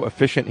how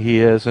efficient he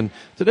is. And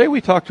today we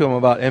talked to him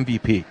about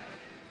MVP.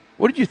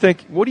 What do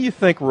you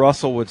think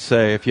Russell would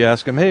say if you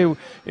ask him, hey,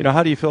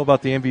 how do you feel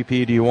about the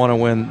MVP? Do you want to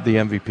win the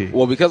MVP?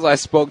 Well, because I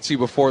spoke to you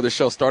before the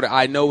show started,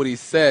 I know what he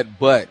said,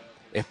 but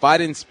if I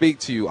didn't speak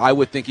to you, I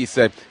would think he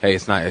said, hey,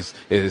 it's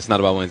not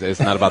about wins.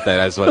 It's not about that.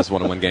 I just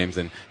want to win games.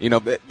 And,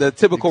 the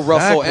typical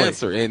Russell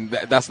answer. And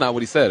that's not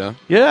what he said, huh?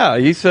 Yeah,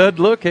 he said,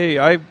 look, hey,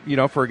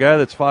 for a guy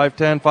that's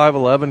 5'10",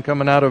 5'11",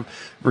 coming out of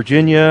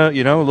Virginia,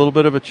 a little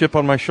bit of a chip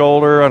on my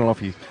shoulder. I don't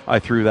know if I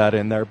threw that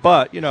in there.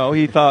 But,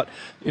 he thought,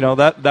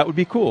 that would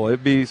be cool.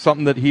 It'd be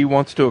something that he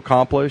wants to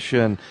accomplish.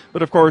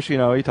 But, of course, he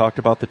talked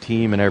about the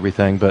team and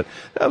everything. But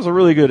that was a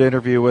really good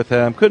interview with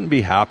him. Couldn't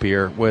be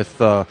happier with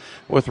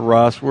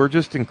Russ. We're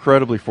just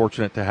incredibly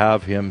fortunate to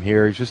have him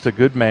here. He's just a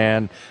good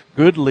man,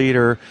 good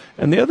leader.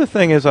 And the other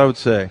thing is, I would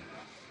say,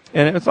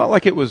 and it's not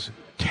like it was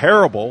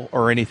terrible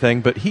or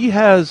anything, but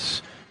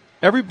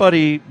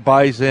everybody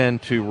buys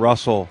into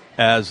Russell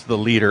as the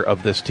leader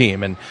of this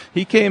team. And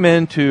he came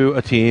into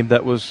a team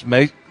that was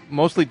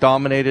mostly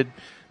dominated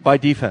by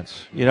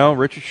defense,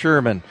 Richard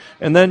Sherman.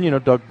 And then,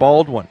 Doug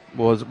Baldwin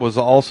was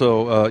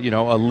also,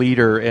 a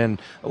leader. And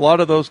a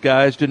lot of those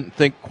guys didn't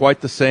think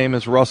quite the same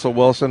as Russell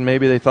Wilson.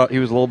 Maybe they thought he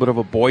was a little bit of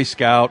a Boy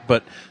Scout.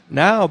 But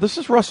now this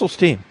is Russell's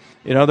team.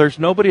 There's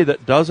nobody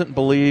that doesn't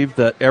believe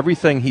that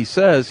everything he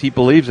says he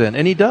believes in.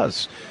 And he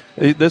does.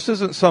 This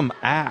isn't some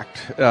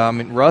act.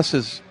 Russ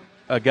is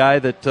a guy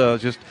that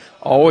just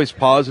always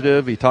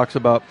positive. He talks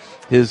about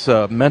his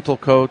mental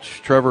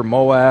coach, Trevor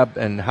Moab,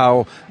 and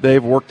how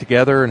they've worked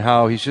together and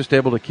how he's just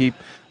able to keep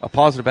a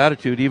positive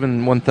attitude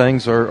even when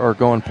things are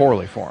going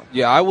poorly for him.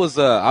 Yeah, I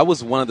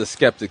was one of the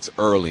skeptics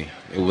early.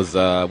 It was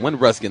when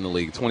did Russ get in the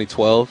league?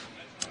 2012?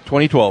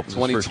 2012.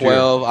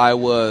 2012, I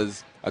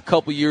was a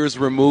couple years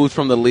removed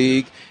from the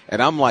league,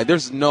 and I'm like,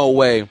 there's no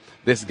way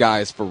this guy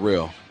is for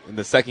real. And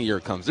the second year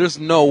comes, there's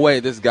no way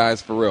this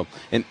guy's for real.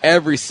 And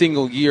every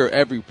single year,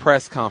 every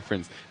press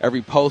conference,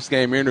 every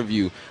post-game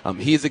interview,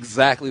 he's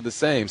exactly the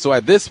same. So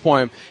at this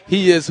point,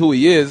 he is who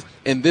he is,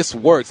 and this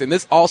works. And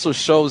this also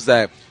shows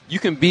that you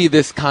can be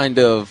this kind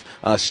of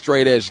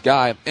straight-edge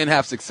guy and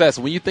have success.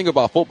 When you think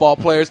about football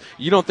players,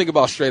 you don't think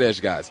about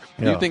straight-edge guys.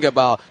 You think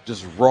about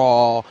just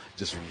raw,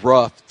 just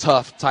rough,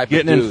 tough type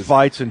getting of dudes. Getting in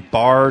fights and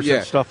bars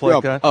and stuff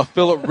like that.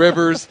 Phillip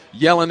Rivers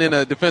yelling in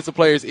a defensive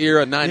player's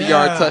ear, a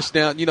 90-yard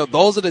touchdown.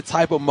 Those are the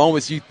type of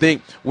moments you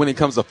think when it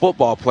comes to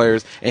football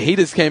players. And he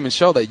just came and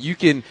showed that you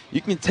can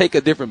take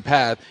a different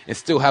path and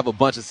still have a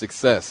bunch of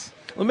success.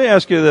 Let me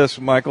ask you this,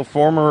 Michael,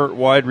 former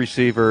wide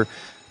receiver.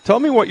 Tell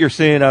me what you're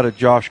seeing out of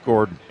Josh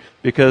Gordon,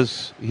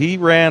 because he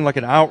ran like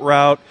an out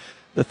route.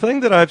 The thing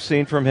that I've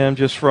seen from him,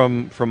 just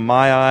from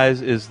my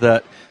eyes, is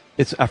that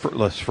it's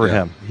effortless for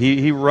him.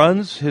 He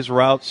runs his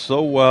routes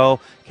so well,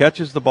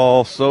 catches the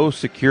ball so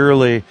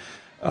securely.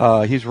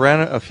 He's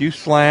ran a few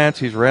slants.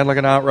 He's ran like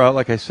an out route,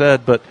 like I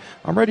said, but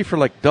I'm ready for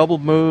like double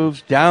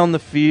moves, down the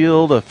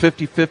field, a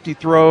 50-50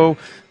 throw.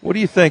 What do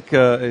you think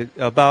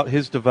about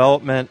his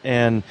development,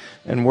 and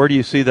where do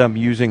you see them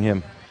using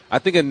him? I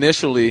think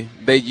initially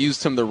they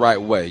used him the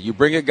right way. You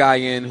bring a guy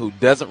in who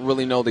doesn't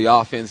really know the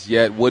offense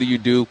yet. What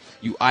do?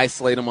 You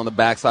isolate him on the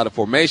backside of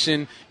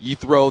formation. You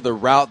throw the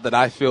route that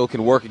I feel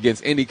can work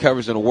against any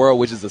coverage in the world,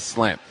 which is a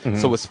slant. Mm-hmm.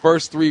 So his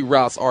first 3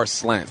 routes are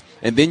slants.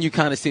 And then you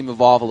kind of see him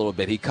evolve a little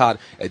bit. He caught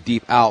a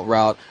deep out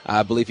route.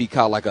 I believe he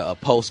caught like a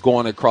post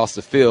going across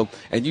the field.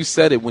 And you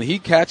said it, when he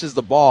catches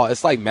the ball,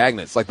 it's like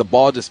magnets. Like the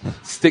ball just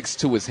sticks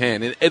to his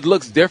hand. And it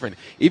looks different.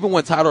 Even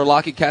when Tyler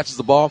Lockett catches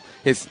the ball,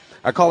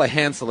 I call it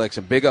hand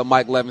selection. Big up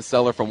Mike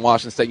Levenseller from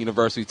Washington State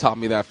University taught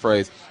me that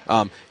phrase.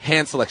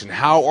 Hand selection.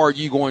 How are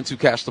you going to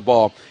catch the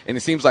ball? And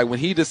it seems like when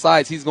he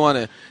decides he's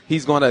going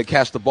to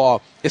catch the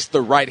ball, it's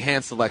the right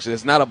hand selection.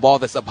 It's not a ball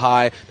that's up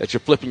high that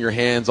you're flipping your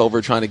hands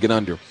over trying to get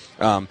under.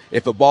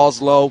 If the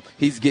ball's low,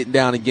 he's getting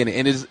down and getting it.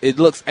 And it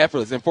looks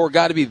effortless. And for a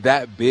guy to be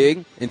that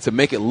big and to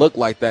make it look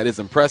like that is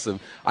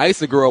impressive. I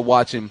used to grow up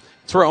watching.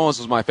 Terrell Owens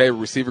was my favorite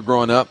receiver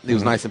growing up. He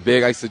was nice and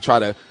big. I used to try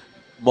to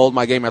mold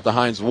my game after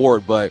Hines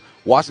Ward, but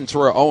watching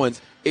Terrell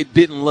Owens, it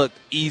didn't look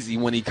easy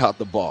when he caught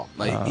the ball.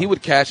 Like, he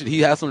would catch it. He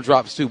had some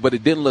drops too, but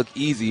it didn't look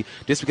easy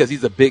just because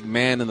he's a big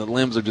man and the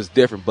limbs are just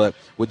different. But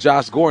with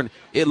Josh Gordon,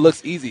 it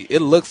looks easy.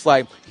 It looks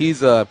like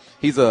he's a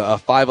 5'11",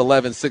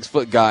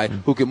 6-foot guy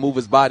who can move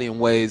his body in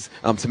ways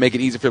to make it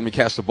easy for him to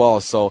catch the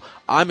ball. So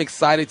I'm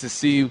excited to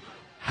see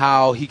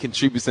how he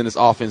contributes in this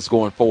offense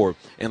going forward.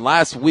 And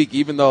last week,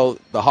 even though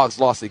the Hawks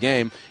lost the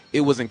game, it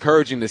was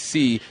encouraging to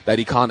see that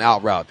he caught an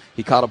out route.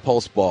 He caught a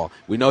post ball.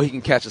 We know he can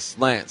catch a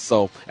slant.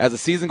 So as the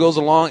season goes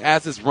along,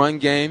 as this run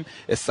game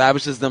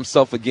establishes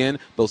themselves again,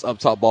 those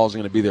up-top balls are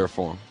going to be there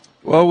for him.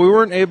 Well, we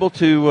weren't able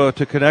to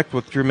connect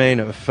with Germain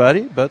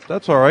Ifedi, but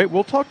that's all right.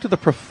 We'll talk to the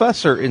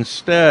professor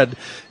instead,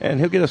 and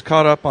he'll get us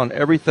caught up on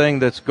everything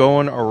that's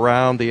going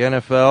around the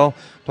NFL.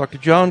 Talk to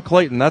John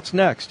Clayton. That's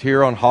next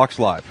here on Hawks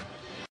Live.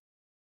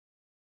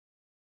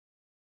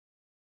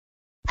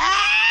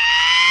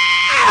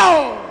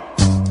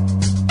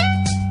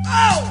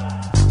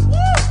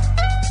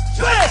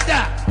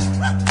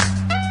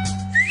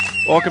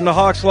 Welcome to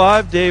Hawks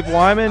Live. Dave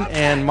Wyman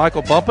and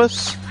Michael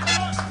Bumpus.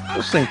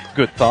 Just think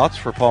good thoughts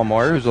for Paul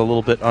Moyer, who's a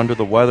little bit under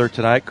the weather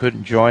tonight,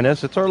 couldn't join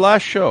us. It's our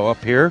last show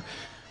up here.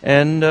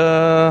 And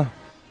to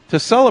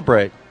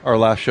celebrate our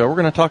last show, we're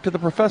going to talk to the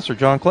professor,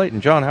 John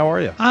Clayton. John, how are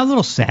you? I'm a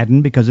little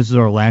saddened because this is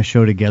our last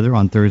show together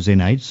on Thursday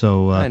night.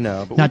 So I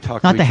know, but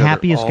not the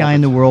happiest guy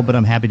in the world, but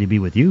I'm happy to be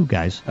with you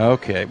guys.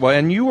 Okay. Well,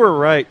 and you were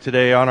right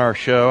today on our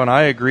show, and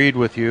I agreed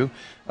with you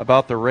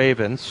about the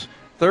Ravens.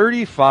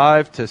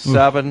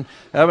 35-7.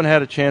 Haven't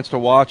had a chance to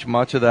watch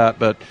much of that,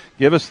 but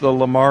give us the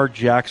Lamar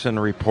Jackson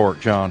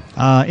report, John.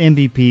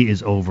 MVP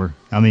is over.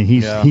 I mean,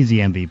 he's the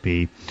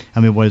MVP.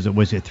 I mean, was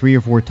it 3 or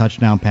 4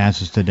 touchdown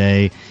passes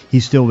today?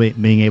 He's still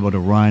being able to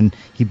run.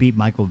 He beat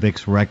Michael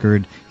Vick's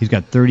record. He's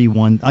got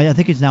 31. I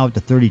think he's now up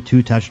to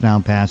 32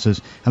 touchdown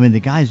passes. I mean,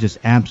 the guy's just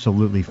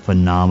absolutely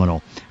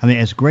phenomenal. I mean,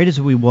 as great as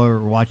we were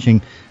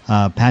watching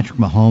Patrick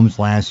Mahomes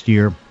last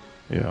year,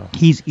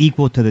 he's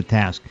equal to the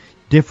task.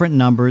 Different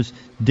numbers,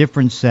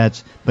 different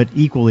sets, but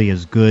equally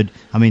as good.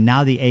 I mean,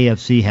 now the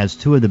AFC has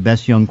 2 of the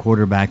best young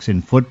quarterbacks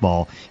in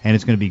football, and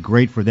it's going to be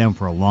great for them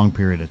for a long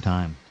period of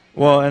time.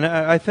 Well, and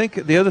I think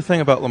the other thing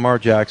about Lamar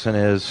Jackson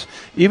is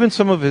even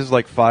some of his,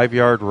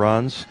 5-yard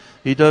runs,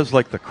 he does,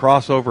 the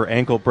crossover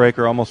ankle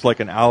breaker, almost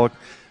like an Allen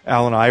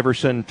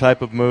Iverson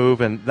type of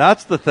move, and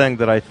that's the thing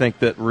that I think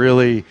that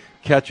really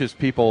catches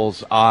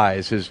people's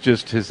eyes is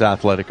just his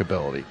athletic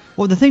ability.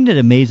 Well, the thing that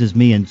amazes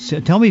me, and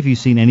tell me if you've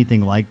seen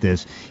anything like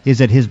this, is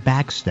that his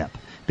back step.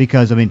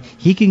 Because, I mean,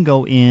 he can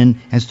go in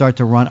and start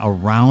to run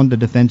around the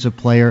defensive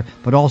player,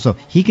 but also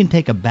he can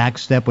take a back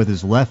step with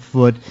his left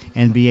foot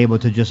and be able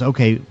to just,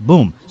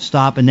 boom,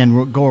 stop, and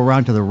then go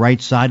around to the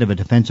right side of a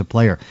defensive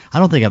player. I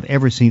don't think I've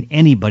ever seen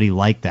anybody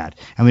like that.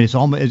 I mean, it's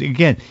almost,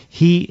 again,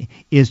 he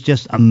is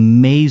just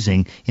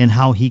amazing in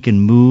how he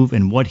can move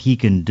and what he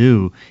can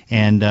do.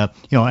 And,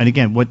 and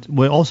again, what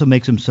also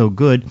makes him so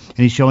good, and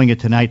he's showing it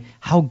tonight,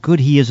 how good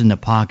he is in the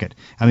pocket.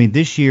 I mean,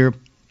 this year,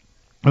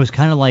 it was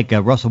kind of like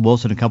Russell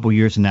Wilson a couple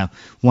years in that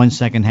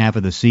second half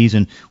of the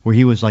season where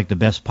he was like the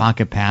best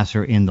pocket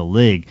passer in the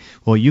league.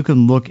 Well, you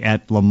can look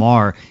at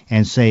Lamar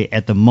and say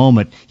at the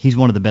moment he's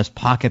one of the best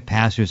pocket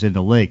passers in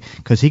the league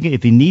because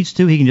if he needs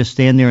to, he can just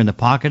stand there in the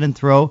pocket and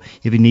throw.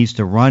 If he needs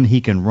to run,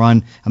 he can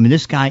run. I mean,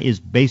 this guy is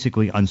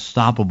basically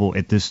unstoppable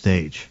at this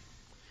stage.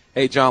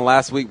 Hey, John,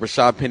 last week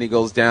Rashad Penny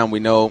goes down. We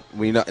now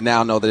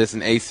know that it's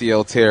an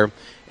ACL tear.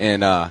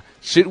 And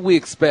should we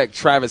expect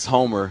Travis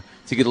Homer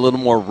to get a little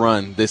more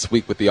run this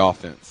week with the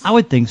offense? I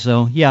would think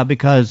so, yeah,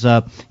 because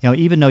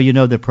even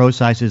though that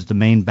Prosise is the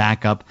main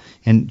backup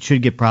and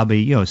should get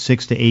probably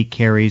 6 to 8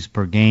 carries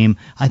per game,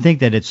 I think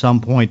that at some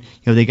point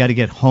they got to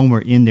get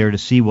Homer in there to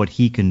see what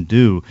he can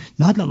do.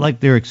 Not like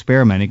they're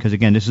experimenting, because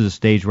again, this is a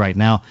stage right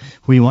now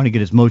where you want to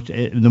get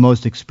the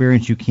most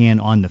experience you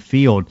can on the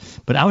field.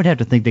 But I would have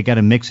to think they got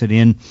to mix it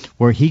in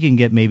where he can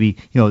get maybe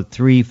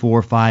 3,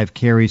 4, 5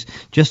 carries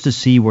just to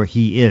see where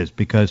he is,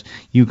 because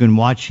you can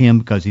watch him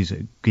because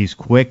he's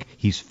quick,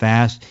 he's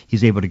fast,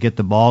 he's able to get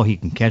the ball, he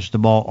can catch the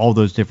ball, all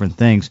those different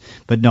things.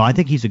 But no, I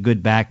think he's a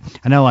good back.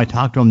 I know I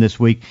talked to him this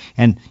week,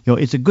 and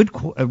it's a good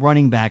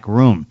running back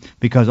room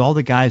because all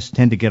the guys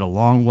tend to get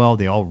along well.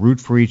 They all root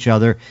for each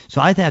other.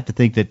 So I'd have to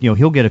think that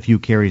he'll get a few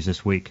carries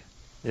this week.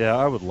 Yeah,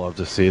 I would love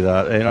to see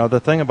that. The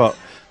thing about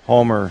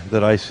Homer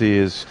that I see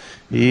is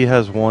he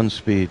has one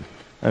speed.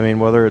 I mean,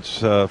 whether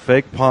it's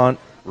fake punt,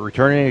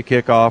 returning a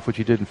kickoff, which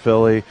he did in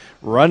Philly,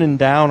 running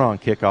down on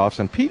kickoffs,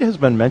 and Pete has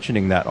been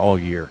mentioning that all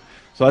year.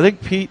 So I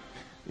think Pete,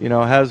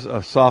 has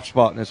a soft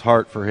spot in his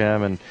heart for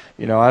him, and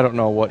I don't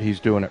know what he's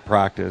doing at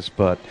practice,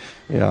 but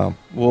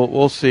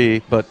we'll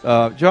see. But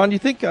John, you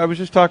think I was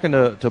just talking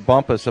to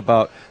Bumpus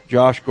about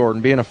Josh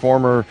Gordon being a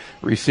former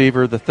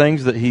receiver, the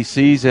things that he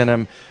sees in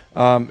him.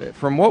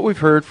 From what we've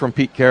heard from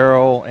Pete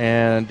Carroll,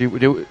 and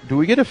do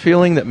we get a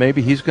feeling that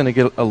maybe he's going to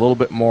get a little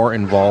bit more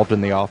involved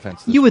in the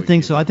offense? You would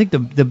think so. I think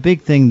the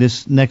big thing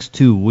this next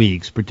 2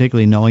 weeks,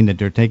 particularly knowing that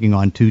they're taking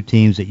on two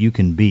teams that you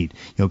can beat,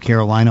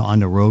 Carolina on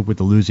the road with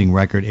the losing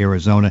record,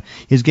 Arizona,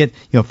 is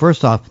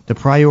first off, the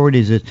priority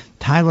is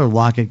Tyler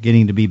Lockett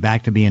getting to be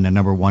back to being the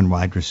number one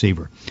wide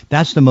receiver.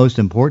 That's the most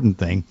important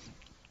thing.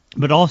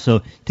 But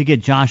also to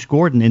get Josh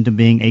Gordon into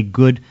being a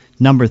good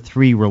number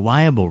 3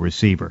 reliable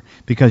receiver,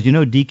 because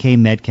DK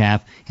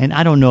Metcalf, and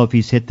I don't know if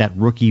he's hit that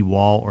rookie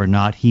wall or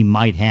not. He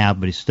might have,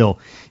 but he's still.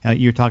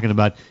 You're talking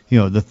about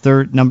the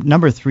third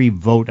number 3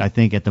 vote, I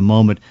think, at the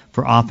moment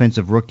for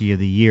offensive rookie of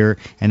the year,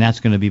 and that's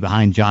going to be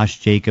behind Josh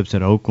Jacobs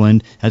at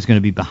Oakland. That's going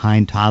to be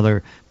behind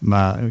Kyler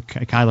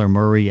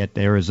Murray at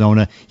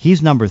Arizona.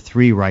 He's number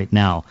 3 right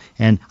now,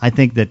 and I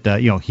think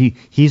that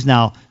he's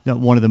now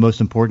one of the most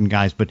important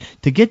guys. But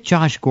to get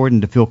Josh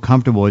Gordon to feel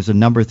comfortable as a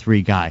number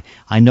 3 guy,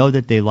 I know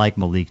that they like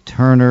Malik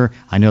Turner.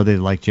 I know they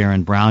like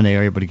Jaron Brown. They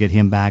are able to get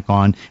him back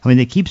on. I mean,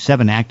 they keep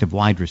 7 active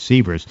wide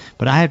receivers,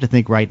 but I have to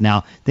think right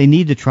now they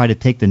need to try to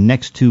take the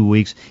next 2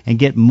 weeks and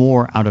get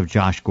more out of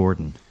Josh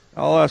Gordon.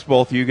 I'll ask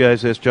both of you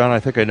guys this. John,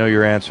 I think I know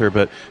your answer,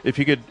 but if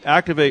you could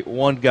activate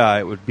one guy,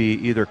 it would be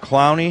either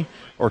Clowney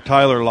or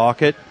Tyler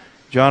Lockett.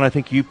 John, I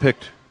think you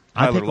picked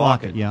Tyler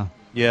Lockett. Yeah.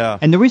 Yeah.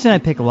 And the reason I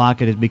pick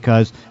Lockett is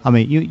because,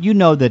 you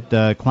know that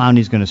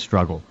Clowney's going to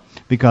struggle.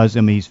 Because,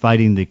 he's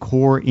fighting the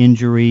core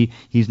injury.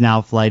 He's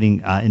now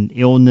fighting an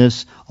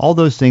illness. All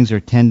those things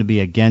tend to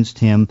be against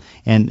him.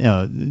 And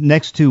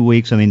next 2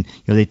 weeks,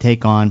 they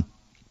take on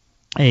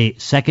a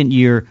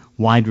second-year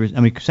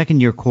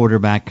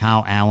quarterback,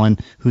 Kyle Allen,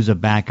 who's a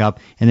backup,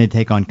 and they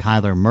take on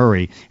Kyler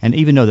Murray. And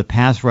even though the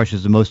pass rush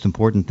is the most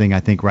important thing, I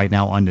think, right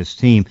now on this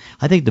team,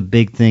 I think the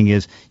big thing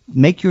is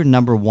make your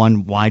number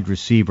 1 wide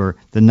receiver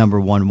the number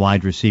 1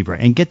 wide receiver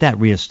and get that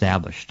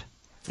reestablished.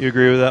 You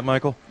agree with that,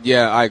 Michael?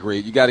 Yeah, I agree.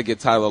 You got to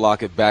get Tyler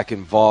Lockett back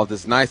involved.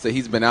 It's nice that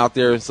he's been out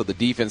there, so the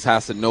defense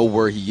has to know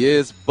where he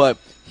is, but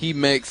he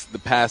makes the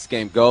pass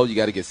game go. You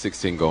got to get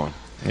 16 going.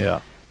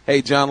 Yeah.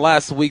 Hey, John,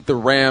 last week the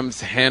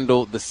Rams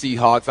handled the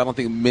Seahawks. I don't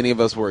think many of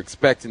us were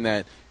expecting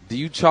that. Do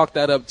you chalk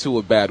that up to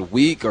a bad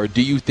week, or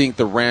do you think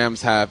the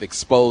Rams have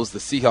exposed the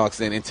Seahawks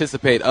and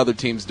anticipate other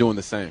teams doing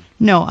the same?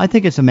 No, I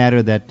think it's a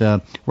matter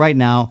that right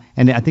now,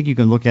 and I think you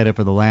can look at it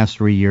for the last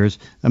 3 years.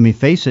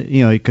 Face it,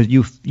 because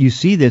you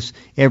see this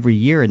every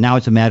year, and now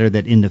it's a matter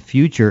that in the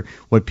future,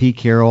 what Pete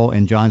Carroll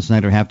and John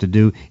Snyder have to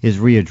do is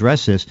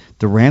readdress this.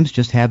 The Rams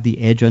just have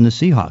the edge on the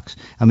Seahawks.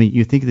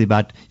 You think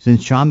about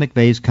since Sean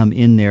McVay's come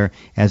in there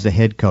as the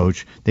head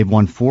coach, they've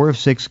won 4 of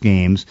 6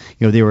 games.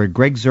 They were a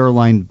Greg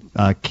Zuerlein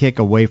kick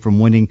away from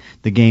winning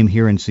the game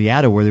here in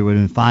Seattle, where they would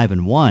have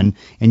been 5-1,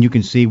 and you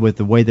can see with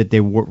the way that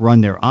they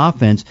run their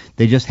offense,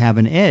 they just have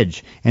an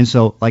edge. And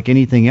so, like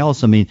anything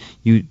else,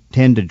 you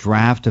tend to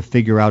draft to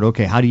figure out,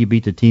 okay, how do you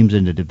beat the teams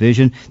in the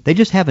division? They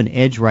just have an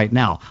edge right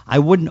now. I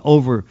wouldn't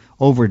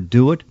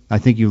overdo it. I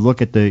think you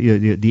look at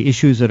the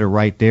issues that are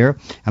right there.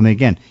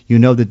 Again,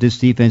 that this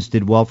defense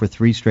did well for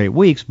 3 straight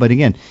weeks, but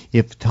again,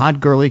 if Todd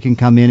Gurley can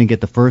come in and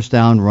get the first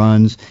down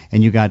runs,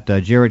 and you got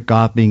Jared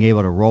Goff being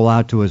able to roll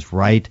out to his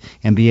right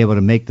and be able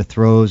to make the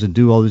throws and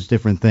do all these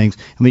different things,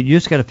 you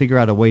just got to figure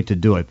out a way to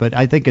do it. But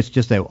I think it's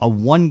just a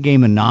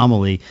one-game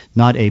anomaly,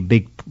 not a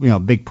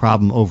big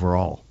problem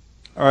overall.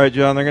 All right,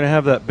 John, they're going to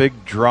have that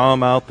big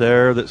drum out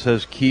there that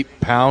says keep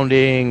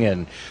pounding,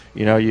 and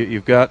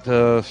you've got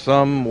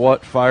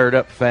somewhat fired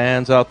up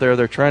fans out there.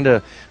 They're trying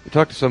to – we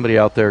talked to somebody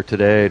out there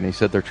today, and he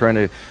said they're trying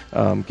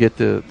to get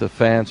the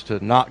fans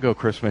to not go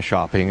Christmas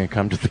shopping and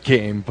come to the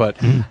game. But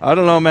I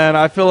don't know, man.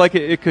 I feel like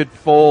it could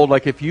fold.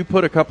 Like if you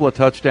put a couple of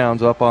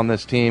touchdowns up on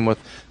this team with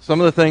some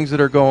of the things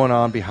that are going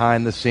on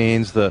behind the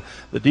scenes, the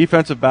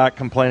defensive back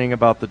complaining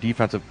about the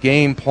defensive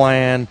game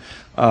plan,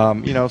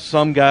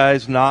 some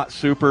guys not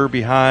super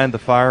behind the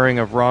firing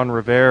of Ron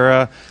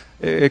Rivera.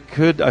 I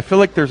feel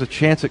like there's a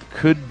chance it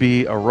could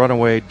be a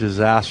runaway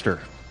disaster.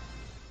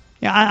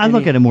 Yeah, I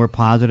look at it more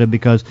positive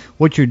because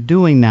what you're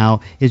doing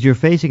now is you're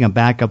facing a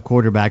backup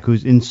quarterback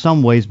who's in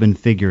some ways been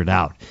figured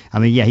out.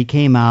 He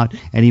came out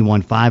and he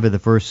won 5 of the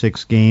first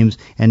 6 games,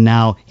 and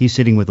now he's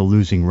sitting with a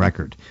losing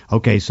record.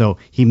 Okay, so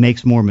he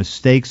makes more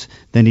mistakes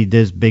than he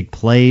does big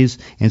plays,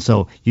 and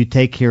so you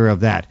take care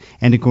of that.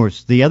 And, of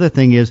course, the other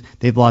thing is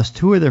they've lost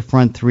 2 of their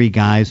front 3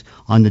 guys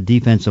on the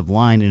defensive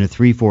line in a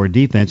 3-4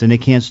 defense, and they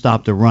can't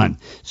stop the run.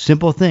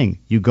 Simple thing.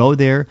 You go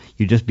there,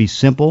 you just be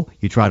simple,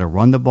 you try to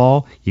run the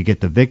ball, you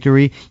get the victory.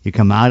 You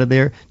come out of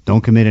there,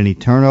 don't commit any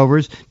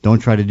turnovers, don't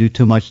try to do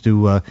too much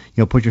to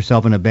put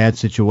yourself in a bad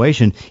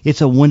situation.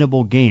 It's a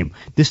winnable game.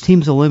 This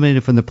team's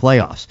eliminated from the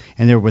playoffs,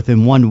 and they're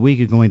within 1 week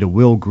of going to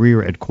Will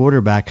Grier at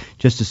quarterback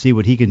just to see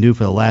what he can do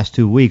for the last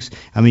 2 weeks.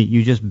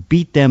 You just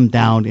beat them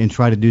down and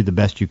try to do the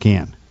best you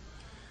can.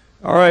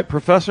 All right,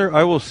 Professor,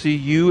 I will see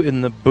you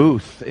in the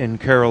booth in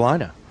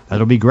Carolina.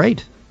 That'll be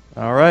great.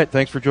 All right,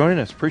 thanks for joining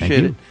us.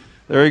 Appreciate it.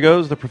 There he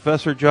goes, the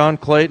Professor John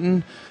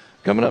Clayton.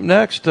 Coming up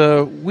next,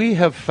 we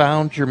have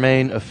found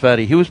Germain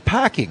Ifedi. He was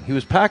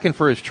packing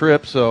for his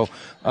trip, so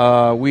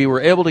we were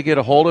able to get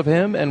a hold of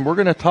him, and we're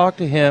going to talk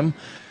to him.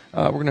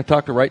 We're going to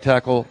talk to right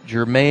tackle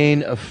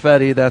Germain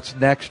Ifedi. That's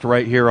next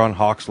right here on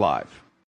Hawks Live.